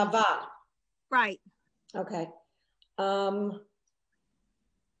 Shabbat. Right. Okay.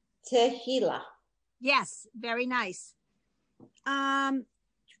 Tehila. Yes. Very nice.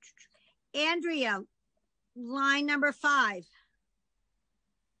 Andrea, line number 5.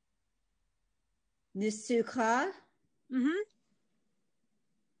 Nisuka. Mm-hmm.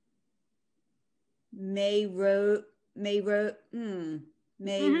 Mayrosh.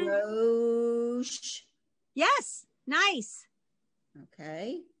 Yes. Nice.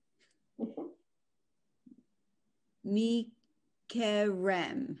 Okay.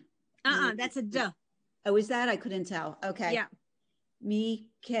 Mikerem. That's a duh. Oh, is that? I couldn't tell. Okay. Yeah.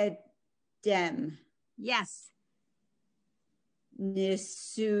 Mikedem. Yes.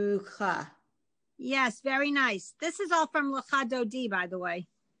 Nisucha. Yes. Very nice. This is all from Lachado D, by the way,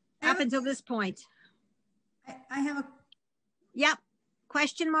 up until this point. I have a Yep.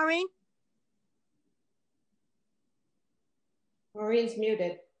 Question, Maureen? Maureen's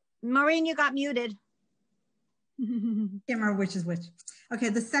muted. Maureen, you got muted. can't remember which is which. Okay,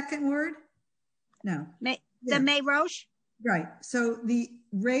 the second word? No. The Mayrosh? Right. So the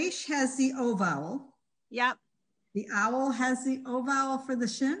resh has the O vowel. Yep. The owl has the O vowel for the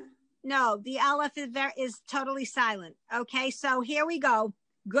shin? No, the aleph is totally silent. Okay, so here we go.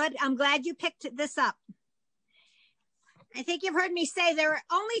 Good. I'm glad you picked this up. I think you've heard me say there are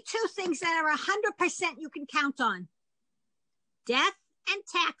only 2 things that are 100% you can count on. Death and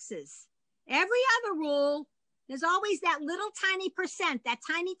taxes. Every other rule, there's always that little tiny percent, that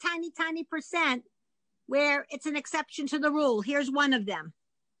tiny, tiny, tiny percent where it's an exception to the rule. Here's one of them.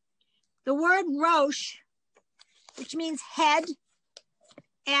 The word Rosh, which means head,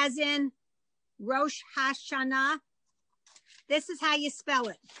 as in Rosh Hashanah, this is how you spell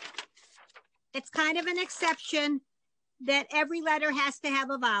it. It's kind of an exception that every letter has to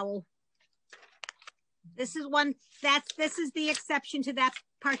have a vowel. This is the exception to that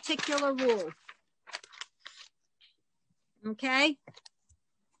particular rule. Okay.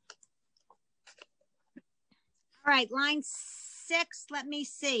 All right, line 6, let me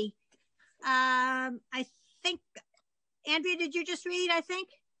see. I think, Andrea, did you just read, I think?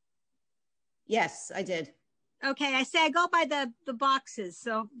 Yes, I did. Okay, I say I go by the boxes,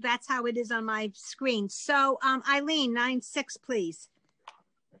 so that's how it is on my screen. So, Eileen, 9-6, please.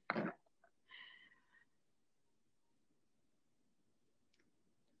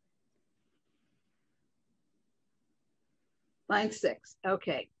 Line 6.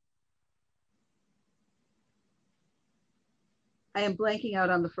 Okay. I am blanking out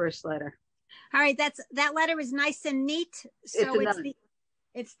on the first letter. All right, that letter is nice and neat. So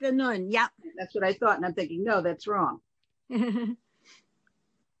it's the nun. Yep. That's what I thought, and I'm thinking, no, that's wrong.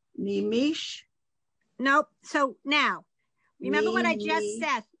 Nimish. Nope. So now, remember what I Me. just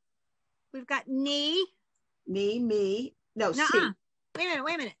said. We've got knee. Me. No, Nuh-uh. C. Wait a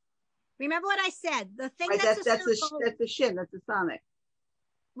minute. Remember what I said. The thing Right, that's that's the shin. That's the sonic.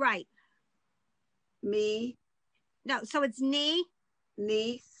 right. Me. No, so it's knee.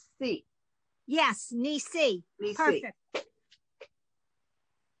 Knee. C. Yes, knee C. Knee Perfect. C.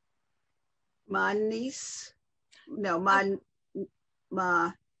 My niece. No,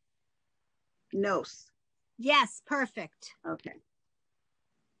 my nose. Yes, perfect. Okay.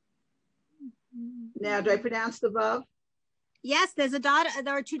 Now, do I pronounce the vav? Yes, there's a dot.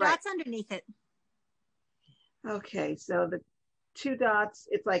 There are two Right. dots underneath it. Okay, so the two dots,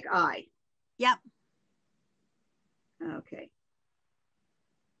 it's like I. Yep. Okay.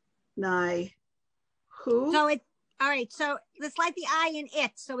 Nai. Who? So it. All right. So it's like the I in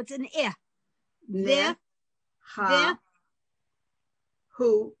it. So it's an I. Ne. The. Ha.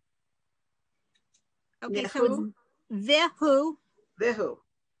 Who. Okay. Nehu. So it's the who. The who.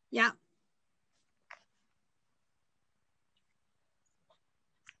 Yeah.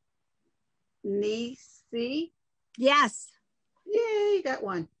 Nisi. Yes. Yay, you got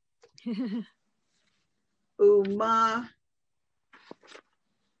one. Uma.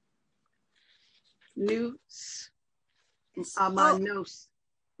 Noose. Amanos.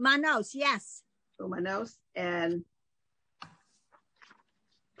 Manos. Yes. Umanos. And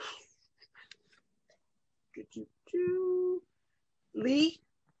Lee.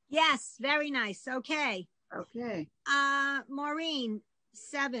 Yes. Very nice. Okay. Okay. Maureen,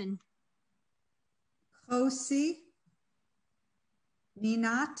 7. Kosi.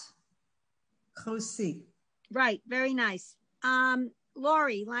 Ninat. Kosi. Right. Very nice.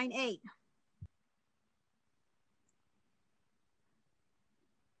 Lori, line 8.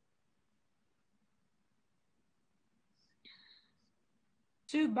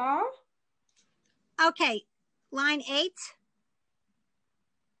 Suba. Okay. Line 8.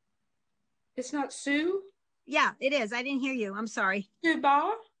 It's not Sue. Yeah, it is. I didn't hear you. I'm sorry.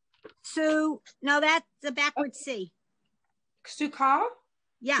 Suba. Sue. No, that's the backward C. Suka.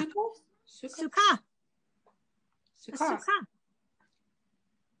 Yeah. Suka. Suka.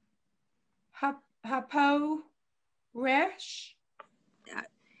 Hapo. Resh. All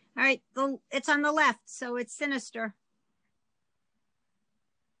right. It's on the left, so it's sinister.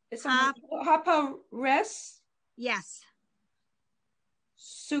 It's on Hapo Res. Yes.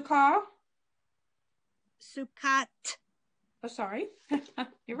 Suka. Sukat. Oh, sorry.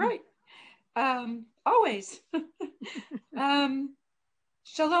 You're right. Always.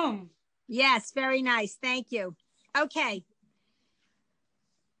 Shalom. Yes, very nice. Thank you. Okay.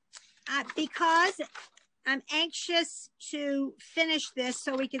 Because I'm anxious to finish this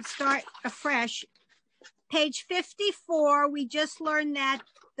so we can start afresh. Page 54, we just learned that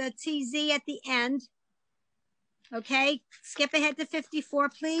the TZ at the end. Okay, skip ahead to 54,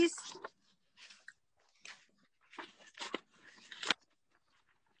 please.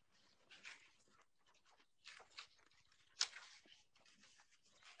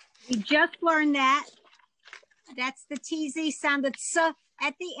 We just learned that. That's the TZ sound, the ts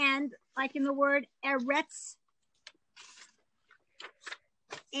at the end, like in the word eretz.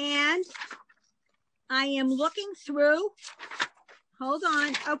 And I am looking through. Hold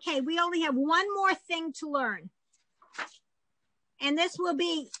on. Okay, we only have one more thing to learn. And this will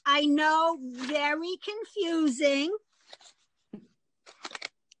be, I know, very confusing.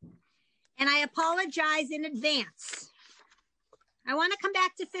 And I apologize in advance. I want to come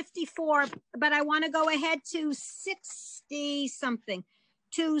back to 54, but I want to go ahead to 60 something.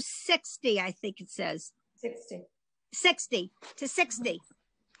 To 60, I think it says. 60 to 60.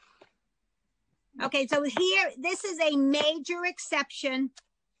 Okay, so here, this is a major exception.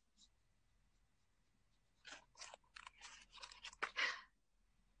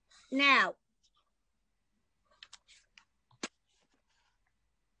 Now,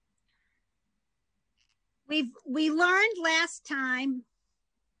 we learned last time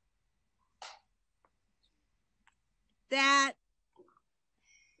that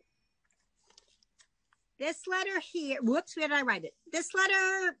this letter here, whoops, where did I write it? This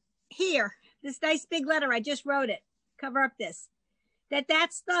letter here this nice big letter, I just wrote it, cover up this,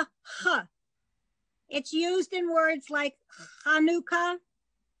 that's the H. It's used in words like Hanukkah,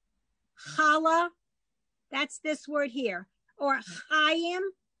 Challah, that's this word here, or Chaim,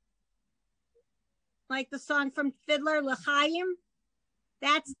 like the song from Fiddler, L'chaim,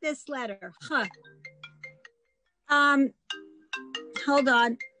 that's this letter, H. Hold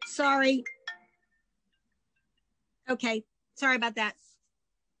on, sorry. Okay, sorry about that.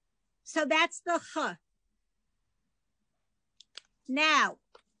 So that's the H. Now,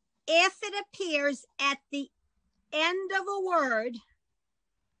 if it appears at the end of a word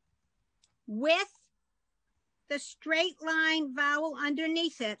with the straight line vowel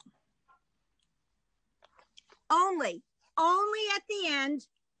underneath it, only at the end,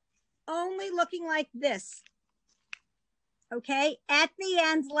 only looking like this. Okay, at the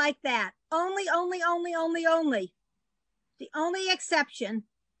end like that. Only. The only exception,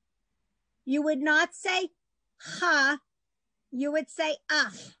 you would not say ha, you would say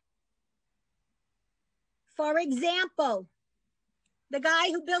ah. For example, the guy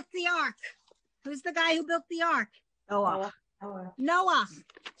who built the ark. Who's the guy who built the ark? Noah. Noah.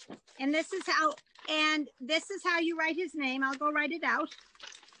 And this is how you write his name. I'll go write it out.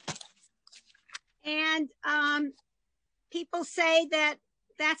 And people say that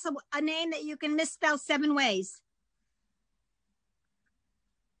that's a name that you can misspell 7 ways.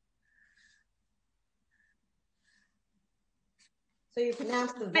 So you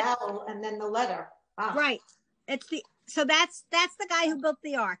pronounce the vowel and then the letter. Ah. Right. That's the guy who built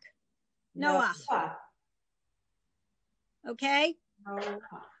the ark. Noah. Okay?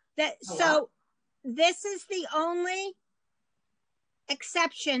 So this is the only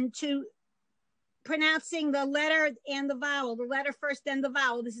exception to pronouncing the letter and the vowel, the letter first, then the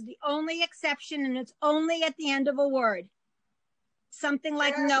vowel. This is the only exception, and it's only at the end of a word. Something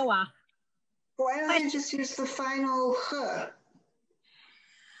like Noah. Why don't you just use the final H?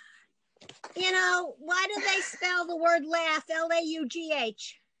 You know, why do they spell the word laugh,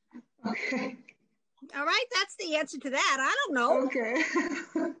 L-A-U-G-H? Okay. All right, that's the answer to that. I don't know. Okay.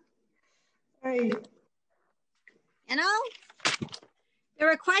 Right. You know, there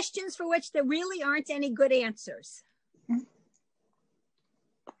are questions for which there really aren't any good answers.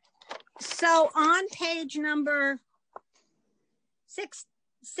 So on page number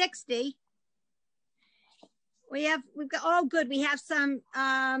 660, we've got, oh good, we have some,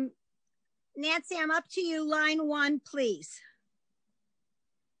 Nancy, I'm up to you, line 1, please.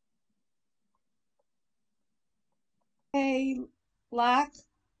 Hey, lock.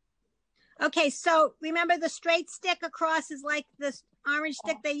 Okay, so remember the straight stick across is like this orange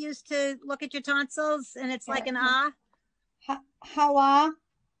stick they use to look at your tonsils, and it's like an ah. Hawa.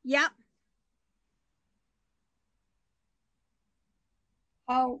 Yep.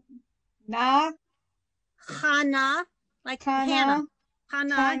 Oh, na. Hana, like Hannah.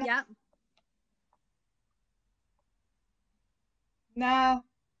 Hana, yep. Na.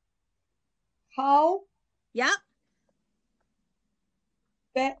 Ho. Yep.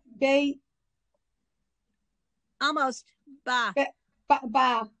 Be. Almost. Ba.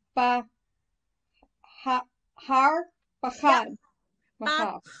 Ba. Har. Bahar.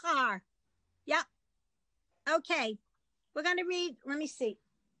 Bahar. Yep. Okay. We're going to read, let me see.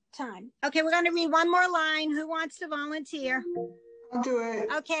 Time. Okay, we're going to read one more line. Who wants to volunteer? I'll do it.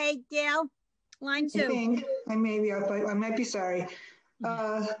 Okay, Gail, line 2. I think I might be sorry.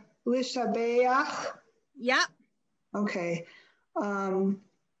 Lishabeach. Yep. Okay.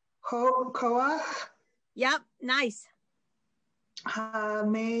 Koach. Yep. Nice.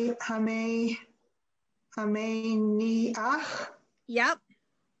 Hameniach. Yep.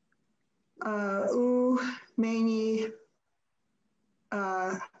 Meni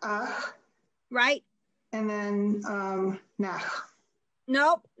ach. Right. And then nach.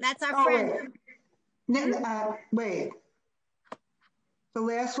 Nope, that's our friend. Wait. The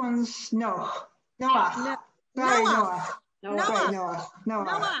last one's Noah. Noah.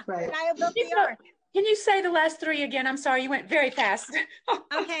 Right. Can you say the last 3 again? I'm sorry, you went very fast.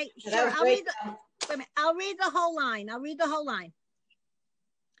 Okay, sure. I'll read the whole line.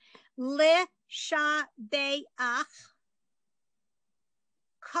 Le shabeach,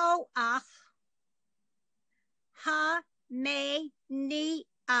 koach, ha me ni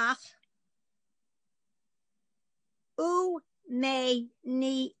ach, u me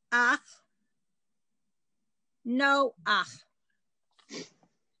ni ach, no ach.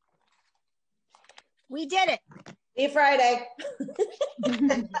 We did it. See you Friday.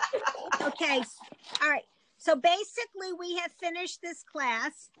 Okay. All right. So basically, we have finished this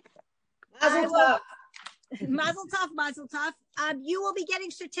class. Mazel tov. Mazel tov, mazel tov. You will be getting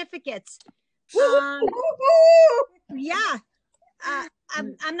certificates. Yeah.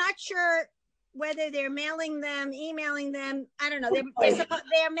 I'm not sure whether they're mailing them, emailing them. I don't know.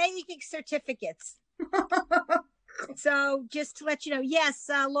 They're making certificates. So just to let you know, yes,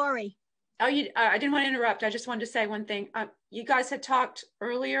 Lori. Oh, I didn't want to interrupt. I just wanted to say one thing. You guys had talked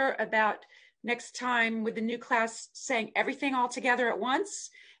earlier about next time with the new class saying everything all together at once.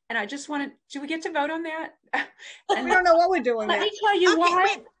 And I just wanted, do we get to vote on that? We don't know what we're doing Let yet. me tell you why.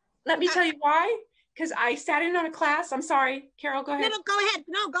 Wait. Let me tell you why. Because I sat in on a class. I'm sorry, Carol, go ahead. No, go ahead.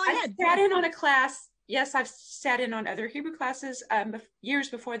 No, go ahead. I sat in on a class. Yes, I've sat in on other Hebrew classes years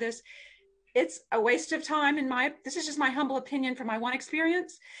before this. It's a waste of time this is just my humble opinion from my one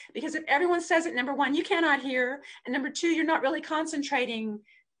experience, because if everyone says it, number one, you cannot hear. And number two, you're not really concentrating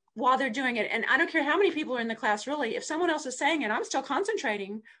while they're doing it. And I don't care how many people are in the class, really, if someone else is saying it, I'm still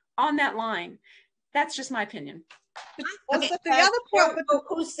concentrating on that line. That's just my opinion. What's The the other problem,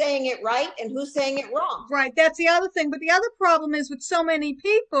 who's saying it right and who's saying it wrong? right, that's the other thing. But the other problem is with so many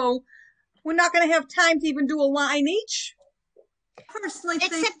people, we're not going to have time to even do a line each. Personally,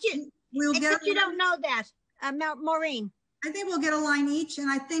 Except you don't know that, Maureen. I think we'll get a line each, and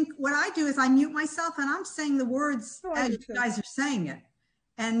I think what I do is I mute myself and I'm saying the words as you guys are saying it,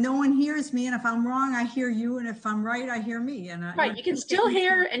 and no one hears me. And if I'm wrong, I hear you, and if I'm right, I hear me. And right, you can still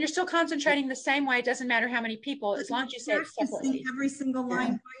hear, and you're still concentrating the same way. It doesn't matter how many people, as long as you say it separately. Every single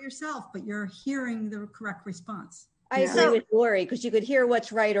line by yourself, but you're hearing the correct response. I agree with Lori, because you could hear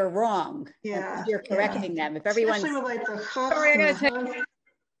what's right or wrong. Yeah. You're correcting them. If everyone's Especially with like the Sorry, I gotta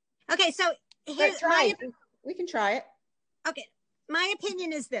Okay, so here's we can try it. Okay, my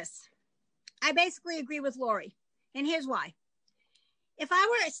opinion is this. I basically agree with Lori, and here's why. If I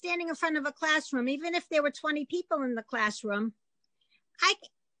were standing in front of a classroom, even if there were 20 people in the classroom, I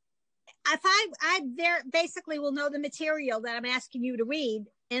basically will know the material that I'm asking you to read,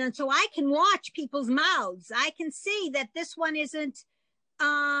 and so I can watch people's mouths. I can see that this one isn't.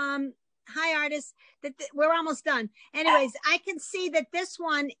 Hi, artists. We're almost done. Anyways, I can see that this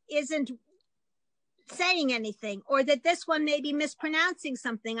one isn't saying anything, or that this one may be mispronouncing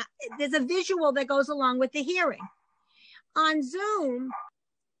something. There's a visual that goes along with the hearing. On Zoom,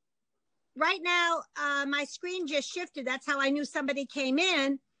 right now, my screen just shifted. That's how I knew somebody came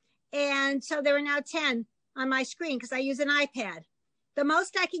in. And so there are now 10 on my screen because I use an iPad. The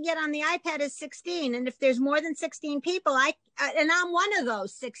most I can get on the iPad is 16. And if there's more than 16 people, and I'm one of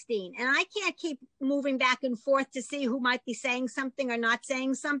those 16, and I can't keep moving back and forth to see who might be saying something or not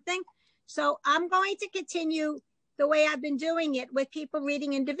saying something. So I'm going to continue the way I've been doing it with people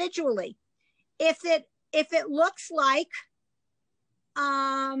reading individually. If it looks like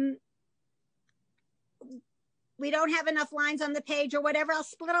we don't have enough lines on the page or whatever, I'll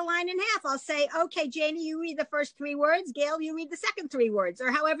split a line in half. I'll say, okay, Janie, you read the first 3 words. Gail, you read the second 3 words,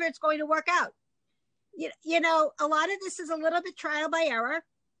 or however it's going to work out. You know, a lot of this is a little bit trial by error.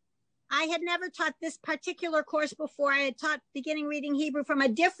 I had never taught this particular course before. I had taught beginning reading Hebrew from a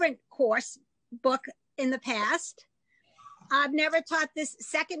different course book in the past. I've never taught this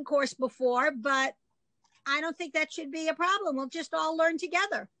second course before, but I don't think that should be a problem. We'll just all learn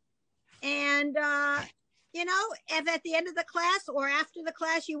together. And, you know, if at the end of the class or after the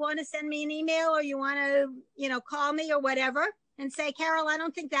class, you want to send me an email or you want to, you know, call me or whatever and say, Carol, I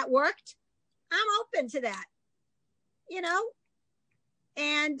don't think that worked. I'm open to that, you know,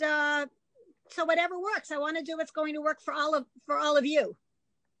 and so whatever works, I want to do what's going to work for all of you.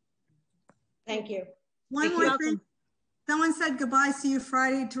 Thank you. One more thing. Someone said goodbye, see you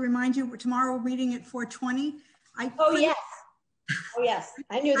Friday, to remind you tomorrow we're meeting at 4:20. Oh yes,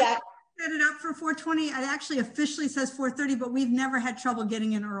 I knew that. I set it up for 4:20. It actually officially says 4:30, but we've never had trouble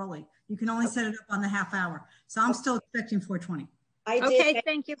getting in early. You can only set it up on the half hour. So I'm still expecting 4:20. Okay,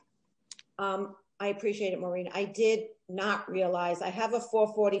 thank you. I appreciate it, Maureen. I did not realize I have a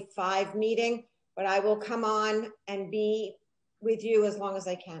 4:45 meeting, but I will come on and be with you as long as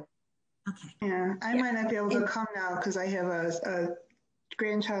I can. Okay. Yeah, I might not be able to come now because I have a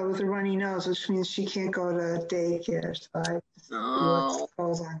grandchild with a runny nose, which means she can't go to daycare. So I see what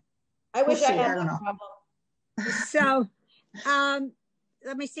goes on. I wish I had don't no know. problem. So,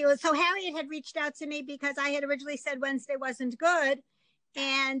 let me see. So Harriet had reached out to me because I had originally said Wednesday wasn't good.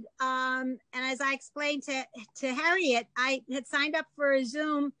 And as I explained to Harriet, I had signed up for a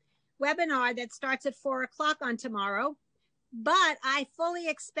Zoom webinar that starts at 4 o'clock on tomorrow, but I fully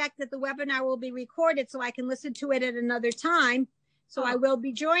expect that the webinar will be recorded so I can listen to it at another time. So I will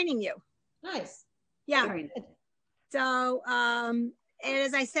be joining you. Nice. Yeah. So, and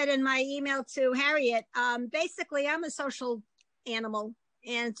as I said in my email to Harriet, basically I'm a social animal.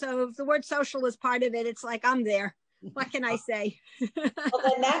 And so if the word social is part of it, it's like I'm there. What can I say? Well,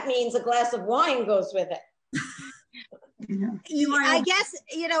 then that means a glass of wine goes with it. I guess,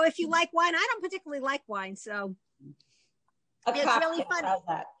 you know, if you like wine, I don't particularly like wine, so A it's cocktail, really funny. how's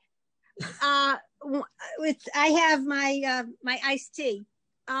that? I have my my iced tea.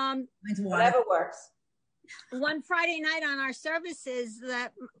 Whatever works. One Friday night on our services,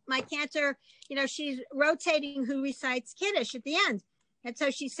 that my cantor, you know, she's rotating who recites Kiddush at the end, and so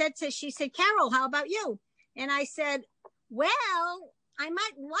she said, Carol, how about you? And I said, well, I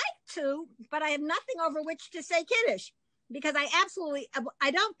might like to, but I have nothing over which to say Kiddush, because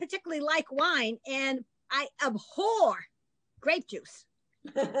I don't particularly like wine, and I abhor grape juice.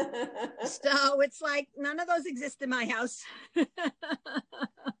 So it's like none of those exist in my house.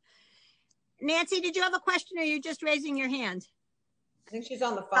 Nancy, did you have a question, or are you just raising your hand? I think she's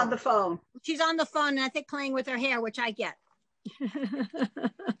on the phone. On the phone. She's on the phone, and I think playing with her hair, which I get.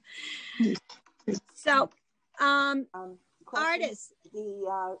 So, artists.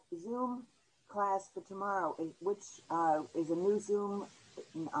 The Zoom class for tomorrow, which is a new Zoom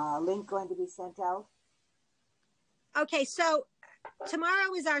link going to be sent out? Okay, so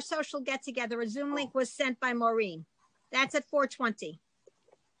tomorrow is our social get-together. A Zoom link was sent by Maureen. That's at 4:20.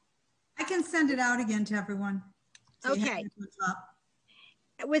 I can send it out again to everyone. So okay.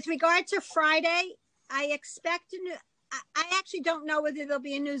 With regard to Friday, I expect I actually don't know whether there'll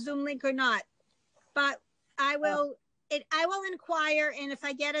be a new Zoom link or not, but I will inquire, and if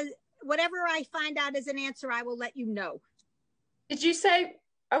I get whatever I find out as an answer, I will let you know. Did you say,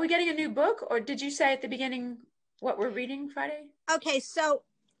 are we getting a new book, or did you say at the beginning what we're reading Friday? Okay, so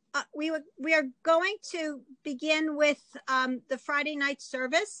we are going to begin with the Friday night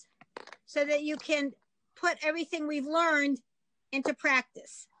service, so that you can put everything we've learned into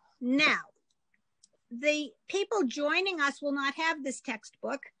practice. Now, the people joining us will not have this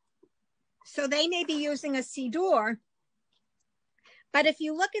textbook, so they may be using a Siddur. But if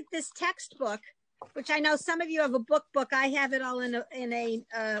you look at this textbook, which I know some of you have a book, I have it all in a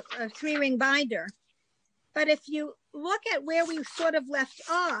 3-ring binder. But if you look at where we sort of left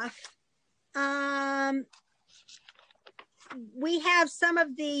off, we have some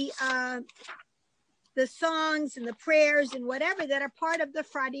of the songs and the prayers and whatever that are part of the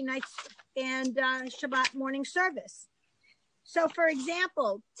Friday nights and Shabbat morning service. So, for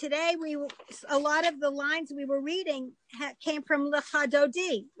example, today a lot of the lines we were reading came from Lecha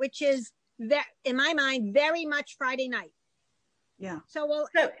Dodi, which is, in my mind, very much Friday night. Yeah. So we'll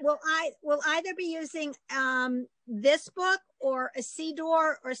either be using this book or a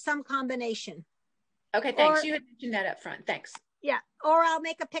Siddur or some combination. Okay, thanks. You had mentioned that up front. Thanks. Yeah, or I'll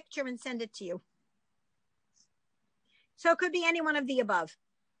make a picture and send it to you. So it could be any one of the above.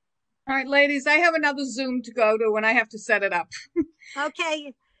 All right, ladies, I have another Zoom to go to and I have to set it up.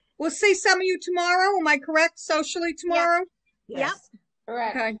 Okay. We'll see some of you tomorrow. Am I correct? Socially tomorrow? Yep. Yep.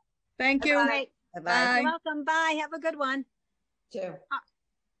 Correct. Okay. Thank you. Bye. Bye. You're welcome. Bye. Have a good one. Too.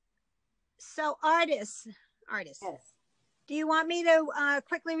 So artists. Yes. Do you want me to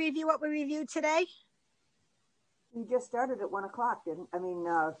quickly review what we reviewed today? You just started at 1 o'clock,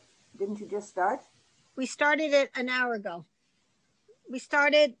 didn't you just start? We started it an hour ago. We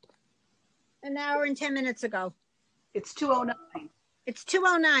started an hour and 10 minutes ago. It's 2:09. It's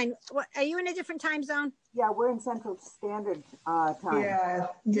 2:09. What, are you in a different time zone? Yeah, we're in Central Standard Time. Yeah.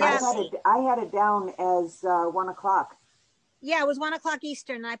 Yes. I had it down as 1 o'clock. Yeah, it was 1 o'clock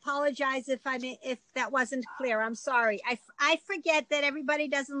Eastern. I apologize if that wasn't clear. I'm sorry. I forget that everybody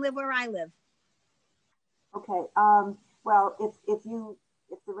doesn't live where I live. Okay. Well,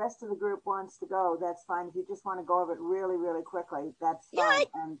 if the rest of the group wants to go, that's fine. If you just want to go over it really, really quickly, that's fine. I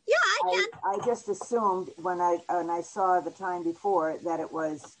can. I just assumed when I saw the time before that it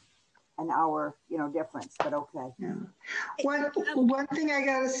was an hour, difference, but okay. Yeah. One thing I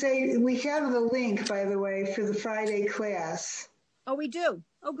gotta say, we have the link, by the way, for the Friday class. Oh, we do.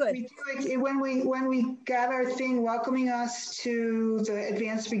 Oh, good. We do. When we got our thing welcoming us to the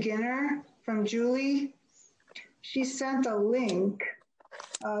advanced beginner from Julie, she sent a link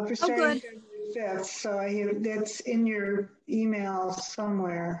for starting February 5th. So that's in your email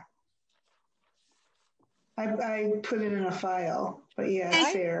somewhere. I put it in a file, but yeah,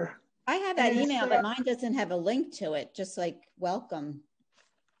 it's there. I have that email, but mine doesn't have a link to it, just like welcome.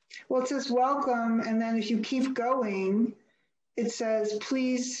 Well, it says welcome, and then if you keep going, it says,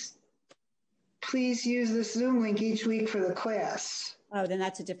 please use this Zoom link each week for the class. Oh, then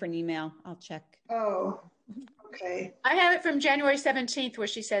that's a different email. I'll check. Oh, okay. I have it from January 17th where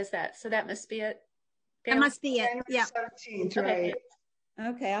she says that. So that must be it. That must be it. Yeah. 17th, right.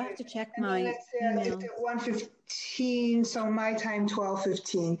 Okay, I'll have to check and my it's at 1:15, so my time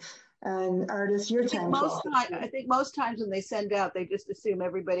 12:15. And Artis, your time. I think most times when they send out, they just assume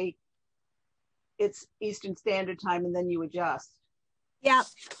everybody, it's Eastern Standard Time, and then you adjust. Yeah.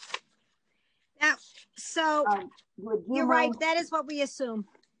 Now, so you're right. mind, That is what we assume.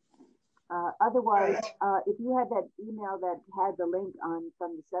 otherwise, if you had that email that had the link on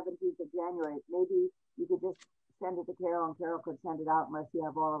from the 17th of January, maybe you could just send it to Carol, and Carol could send it out unless you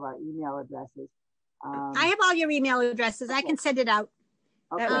have all of our email addresses. I have all your email addresses. Okay. I can send it out.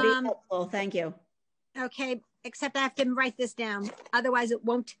 Okay. That would be helpful. Thank you. Okay, except I have to write this down. Otherwise, it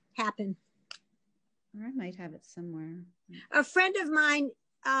won't happen. Or I might have it somewhere. A friend of mine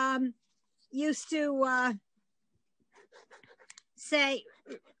used to say,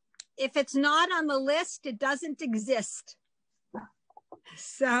 if it's not on the list, it doesn't exist.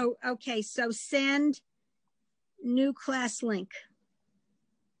 So, okay, so send new class link.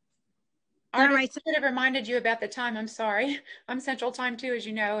 All right. I should have reminded you about the time. I'm sorry. I'm Central Time too, as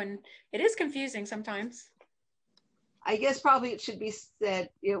you know, and it is confusing sometimes. I guess probably it should be said,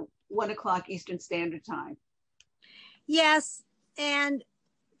 1 o'clock Eastern Standard Time. Yes,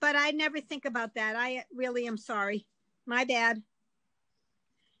 but I never think about that. I really am sorry. My bad.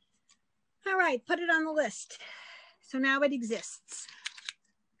 All right, put it on the list. So now it exists.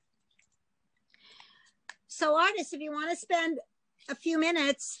 So Artis, if you want to spend a few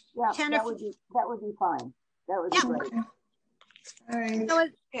minutes, yeah, that would be fine. That would be great. All right. So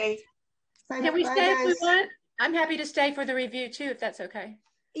okay. Can we stay if we want? I'm happy to stay for the review too, if that's okay.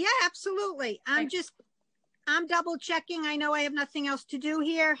 Yeah, absolutely. I'm double checking. I know I have nothing else to do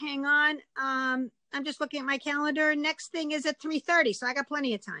here. Hang on. I'm just looking at my calendar. Next thing is at 3:30, so I got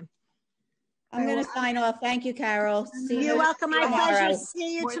plenty of time. I'm going to sign off. Thank you, Carol. See you. You're welcome. My pleasure.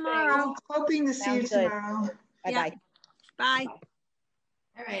 See you tomorrow. Hoping to see you tomorrow. Bye-bye. Bye.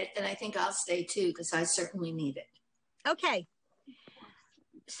 All right, then I think I'll stay too, because I certainly need it. Okay.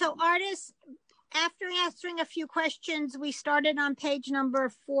 So Artis, after answering a few questions, we started on page number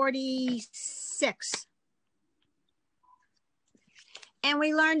 46. And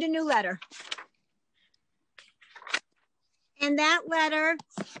we learned a new letter. And that letter,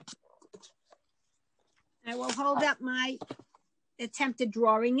 I will hold up my attempt at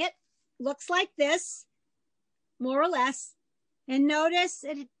drawing it. Looks like this, more or less. And notice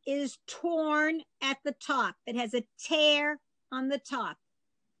it is torn at the top. It has a tear on the top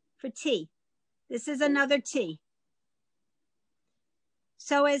for T. This is another T.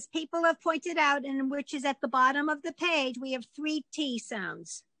 So as people have pointed out, and which is at the bottom of the page, we have 3 T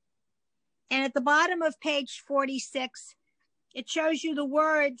sounds. And at the bottom of page 46, it shows you the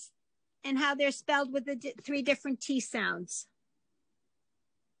words and how they're spelled with the 3 different T sounds.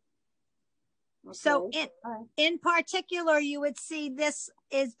 Okay. So in particular, you would see this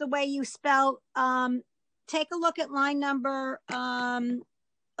is the way you spell, take a look at line number 11.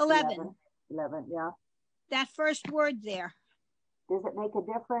 11, yeah. That first word there. Does it make a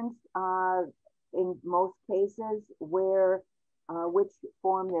difference in most cases where which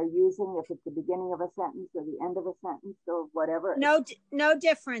form they're using, if it's the beginning of a sentence or the end of a sentence or whatever? No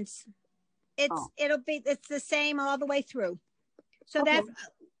difference. It's the same all the way through. So okay. That's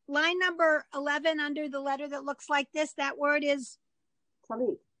line number 11 under the letter that looks like this. That word is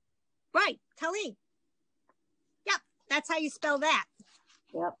Talit. Right, Talit. Yep, that's how you spell that.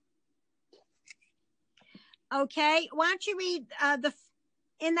 Yep. Okay, why don't you read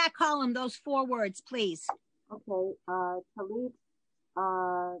in that column those 4 words, please? Okay, Talit,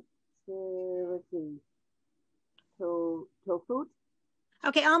 tofu.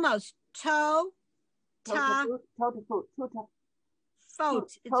 Okay, almost.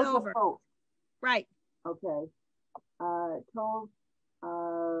 Foat. It's over. Right. Okay.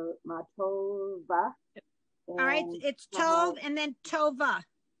 Matova. All right, it's tov and then tova.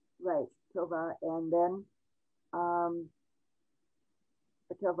 Right, tova, and then tova,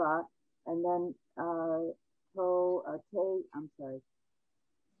 and then I'm sorry.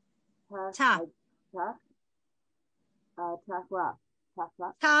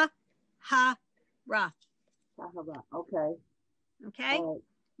 Ra. Okay. Okay.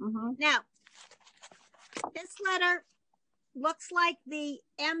 Now, this letter looks like the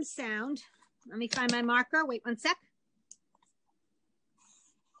M sound. Let me find my marker. Wait 1 sec.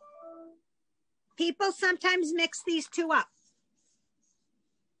 People sometimes mix these 2 up.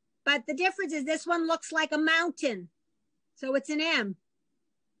 But the difference is this one looks like a mountain. So it's an M.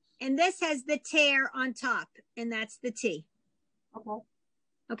 And this has the tear on top. And that's the T. Okay.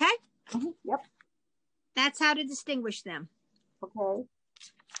 Okay? Yep. That's how to distinguish them. Okay.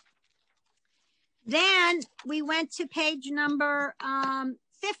 Then we went to page number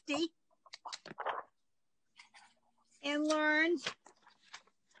 50 and learned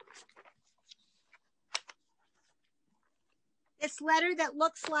this letter that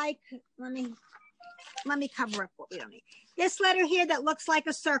looks like, let me cover up what we don't need. This letter here that looks like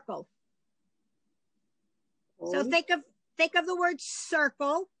a circle. So think of the word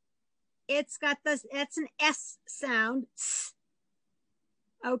circle. It's got this, it's an S sound.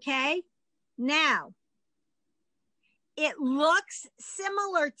 Okay. Now, it looks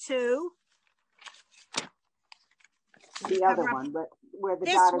similar to the other one, but where the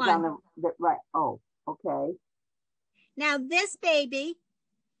dot is on the right. Oh, okay. Now this baby,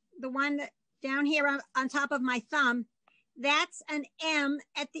 the one that down here on top of my thumb, that's an M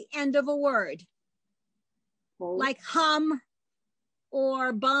at the end of a word. Okay. Like hum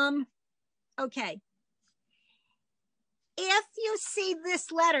or bum. Okay. If you see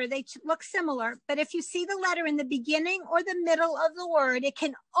this letter, they look similar, but if you see the letter in the beginning or the middle of the word, it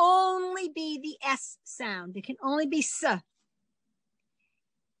can only be the S sound. It can only be S.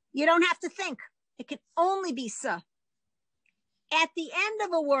 You don't have to think. It can only be S. At the end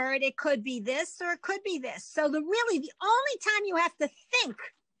of a word, it could be this or it could be this. So the only time you have to think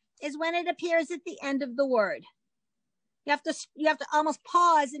is when it appears at the end of the word. You have to almost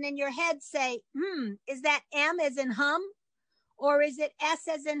pause and in your head say, is that M as in hum? Or is it S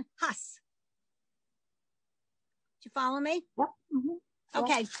as in hus? Did you follow me? Yep. Mm-hmm.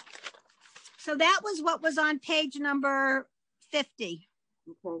 Okay. Yep. So that was what was on page number 50.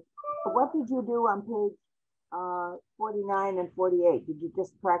 Okay. So what did you do on page 49 and 48? Did you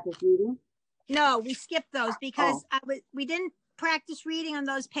just practice reading? No, we skipped those because we didn't practice reading on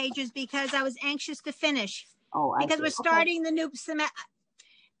those pages because I was anxious to finish. Oh, I because see. We're starting the new semester.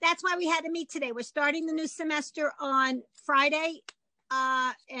 That's why we had to meet today. We're starting the new semester on Friday,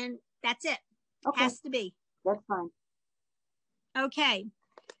 and that's it. Okay. Has to be. That's fine. Okay.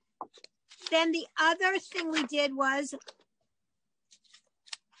 Then the other thing we did was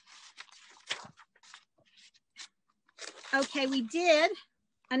we did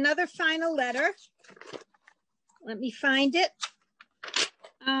another final letter. Let me find it.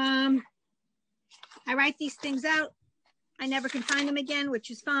 I write these things out. I never can find them again, which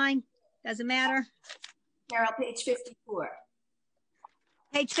is fine. Doesn't matter. Carol, page 54.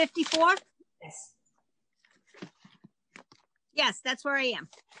 Page 54? Yes. Yes, that's where I am.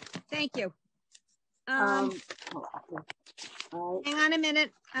 Thank you. Hang on a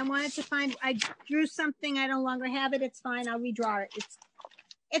minute. I wanted to find, I drew something. I no longer have it. It's fine. I'll redraw it.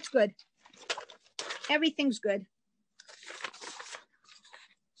 It's good. Everything's good.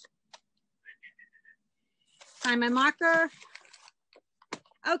 Find my marker.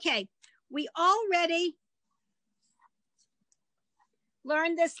 Okay, we already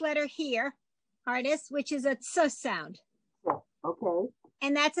learned this letter here, artist, which is a ts sound. Okay.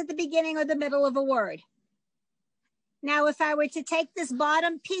 And that's at the beginning or the middle of a word. Now, if I were to take this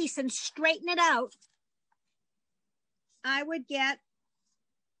bottom piece and straighten it out, I would get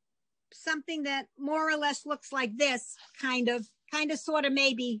something that more or less looks like this, kind of, sort of,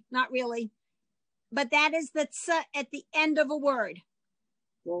 maybe, not really. But that is the ts at the end of a word,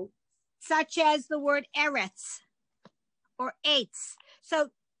 such as the word eretz or eitz. So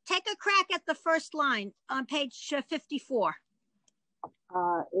take a crack at the first line on page 54.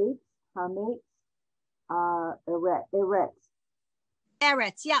 Eitz, hametz, eretz.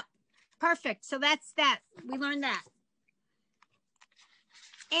 Eretz, yep. Perfect. So that's that. We learned that.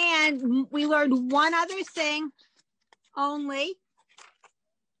 And we learned one other thing only.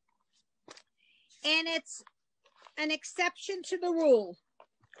 And it's an exception to the rule.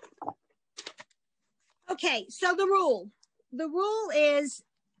 Okay, so the rule is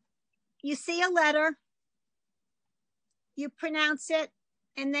you see a letter, you pronounce it,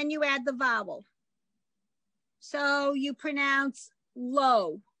 and then you add the vowel. So you pronounce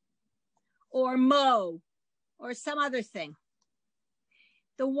lo or mo or some other thing.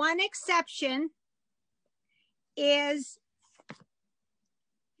 The one exception is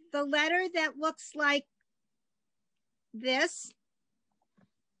the letter that looks like this.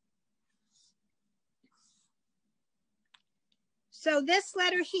 So this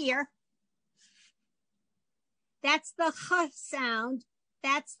letter here, that's the ch sound.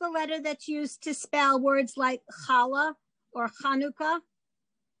 That's the letter that's used to spell words like challah or Chanukah.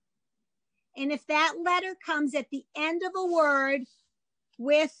 And if that letter comes at the end of a word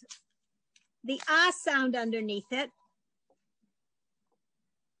with the ah sound underneath it,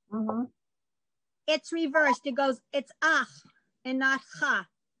 it's reversed. It goes, it's ach and not cha.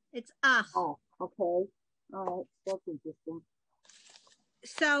 It's ach. Oh, okay. All right. That's interesting.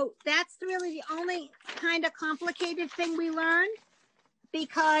 So that's really the only kind of complicated thing we learned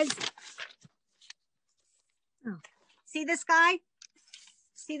because, see this guy?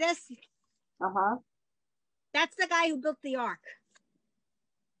 See this? That's the guy who built the ark.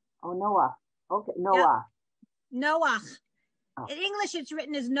 Oh, Noah. Okay, Noah. Yep. Noah. Oh. In English, it's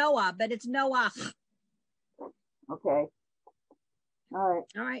written as Noah, but it's Noah. Okay. All right.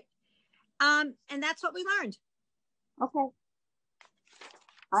 All right. And that's what we learned. Okay.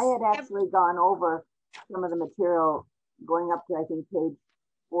 I had actually gone over some of the material going up to, I think, page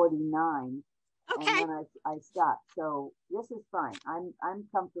 49. Okay. And then I stopped. So this is fine. I'm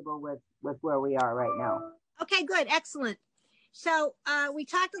comfortable with where we are right now. Okay, good. Excellent. So we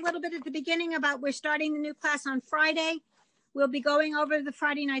talked a little bit at the beginning about we're starting the new class on Friday. We'll be going over the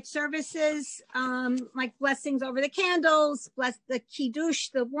Friday night services, like blessings over the candles, bless the kiddush,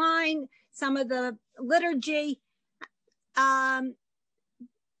 the wine, some of the liturgy.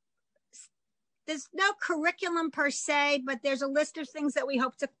 There's no curriculum per se, but there's a list of things that we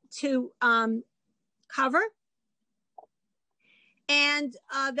hope to cover. And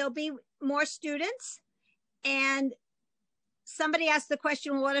there'll be more students. And somebody asked the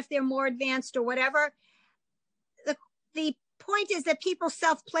question, well, what if they're more advanced or whatever? The point is that people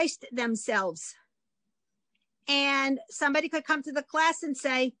self-placed themselves. And somebody could come to the class and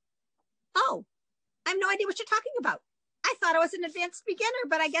say, oh, I have no idea what you're talking about. I thought I was an advanced beginner,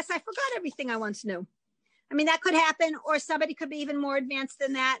 but I guess I forgot everything I once knew. I mean, that could happen, or somebody could be even more advanced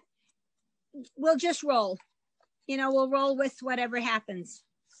than that. We'll just roll. We'll roll with whatever happens.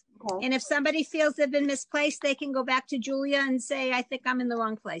 Okay. And if somebody feels they've been misplaced, they can go back to Julia and say, I think I'm in the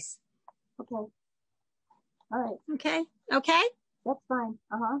wrong place. Okay. All right. Okay. Okay. That's fine.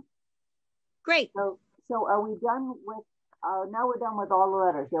 Great. So are we done with, now we're done with all the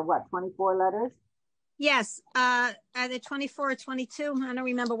letters. There are what, 24 letters? Yes. Either 24 or 22. I don't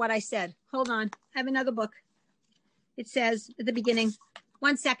remember what I said. Hold on. I have another book. It says at the beginning.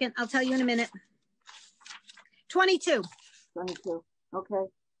 1 second. I'll tell you in a minute. 22. 22. Okay.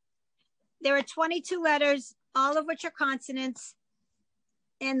 There are 22 letters, all of which are consonants.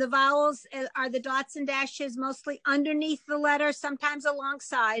 And the vowels are the dots and dashes, mostly underneath the letter, sometimes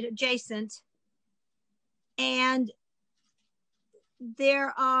alongside, adjacent. And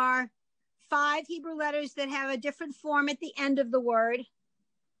there are 5 Hebrew letters that have a different form at the end of the word.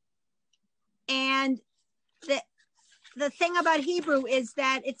 And the thing about Hebrew is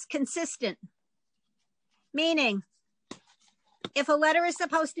that it's consistent. Meaning, if a letter is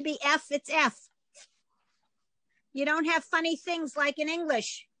supposed to be F, it's F. You don't have funny things like in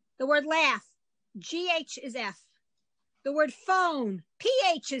English. The word laugh, GH is F. The word phone,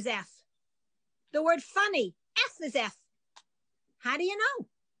 PH is F. The word funny, F is F. How do you know?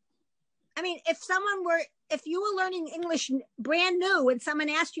 I mean, if you were learning English brand new and someone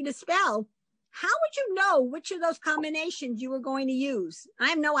asked you to spell, how would you know which of those combinations you were going to use? I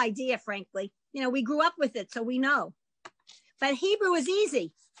have no idea, frankly. We grew up with it, so we know. But Hebrew is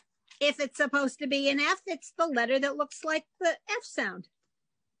easy. If it's supposed to be an F, it's the letter that looks like the F sound,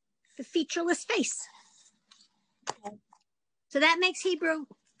 the featureless face. Okay. So that makes Hebrew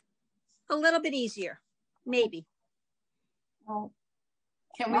a little bit easier, maybe. Can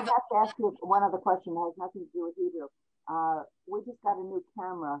we have to ask you one other question that has nothing to do with Hebrew? We just got a new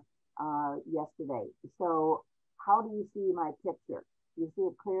camera yesterday. So how do you see my picture? Do you see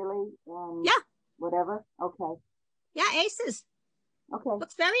it clearly? And yeah. Whatever? Okay. Yeah, aces. Okay.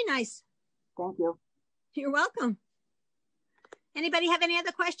 Looks very nice. Thank you. You're welcome. Anybody have any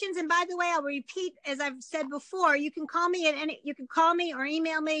other questions? And by the way, I'll repeat, as I've said before, you can call me or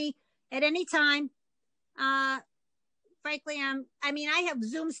email me at any time. Frankly, I have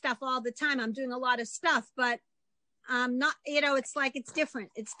Zoom stuff all the time. I'm doing a lot of stuff, but not, it's like, it's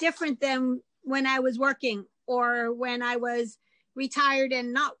different. It's different than when I was working or when I was retired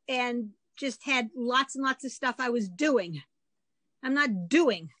and just had lots and lots of stuff I was doing. I'm not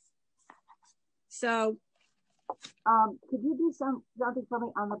doing. So. Could you do something for me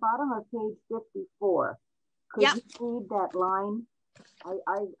on the bottom of page 54? Could you read that line?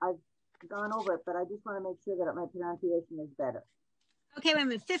 I've gone over it, but I just want to make sure that my pronunciation is better. Okay, wait a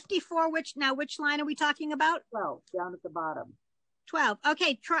minute. 54, which line are we talking about? 12, down at the bottom. 12.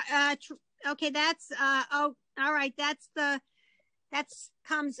 Okay, okay, that's, all right, that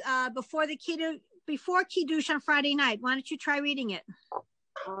comes before Kiddush on Friday night. Why don't you try reading it?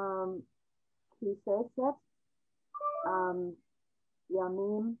 He says that,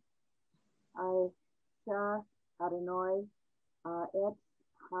 Yamim, Aisha, Adonai, Et,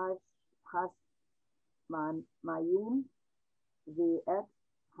 Mayim, the Et,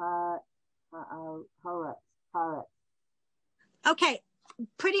 Haaretz. Okay,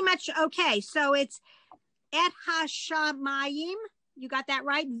 pretty much okay. So it's Et Hashamayim. You got that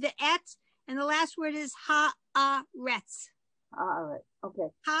right? The Et, and the last word is Haaretz. Haaretz. Okay.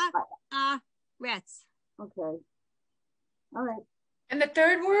 Haaretz. Okay. All right. And the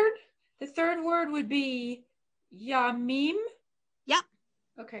third word would be Yamim. Yep.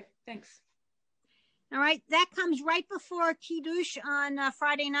 Okay, thanks. All right, that comes right before Kiddush on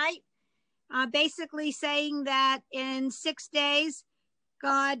Friday night, basically saying that in 6 days,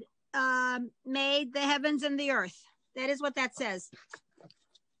 God made the heavens and the earth. That is what that says,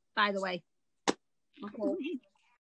 by the way. Okay.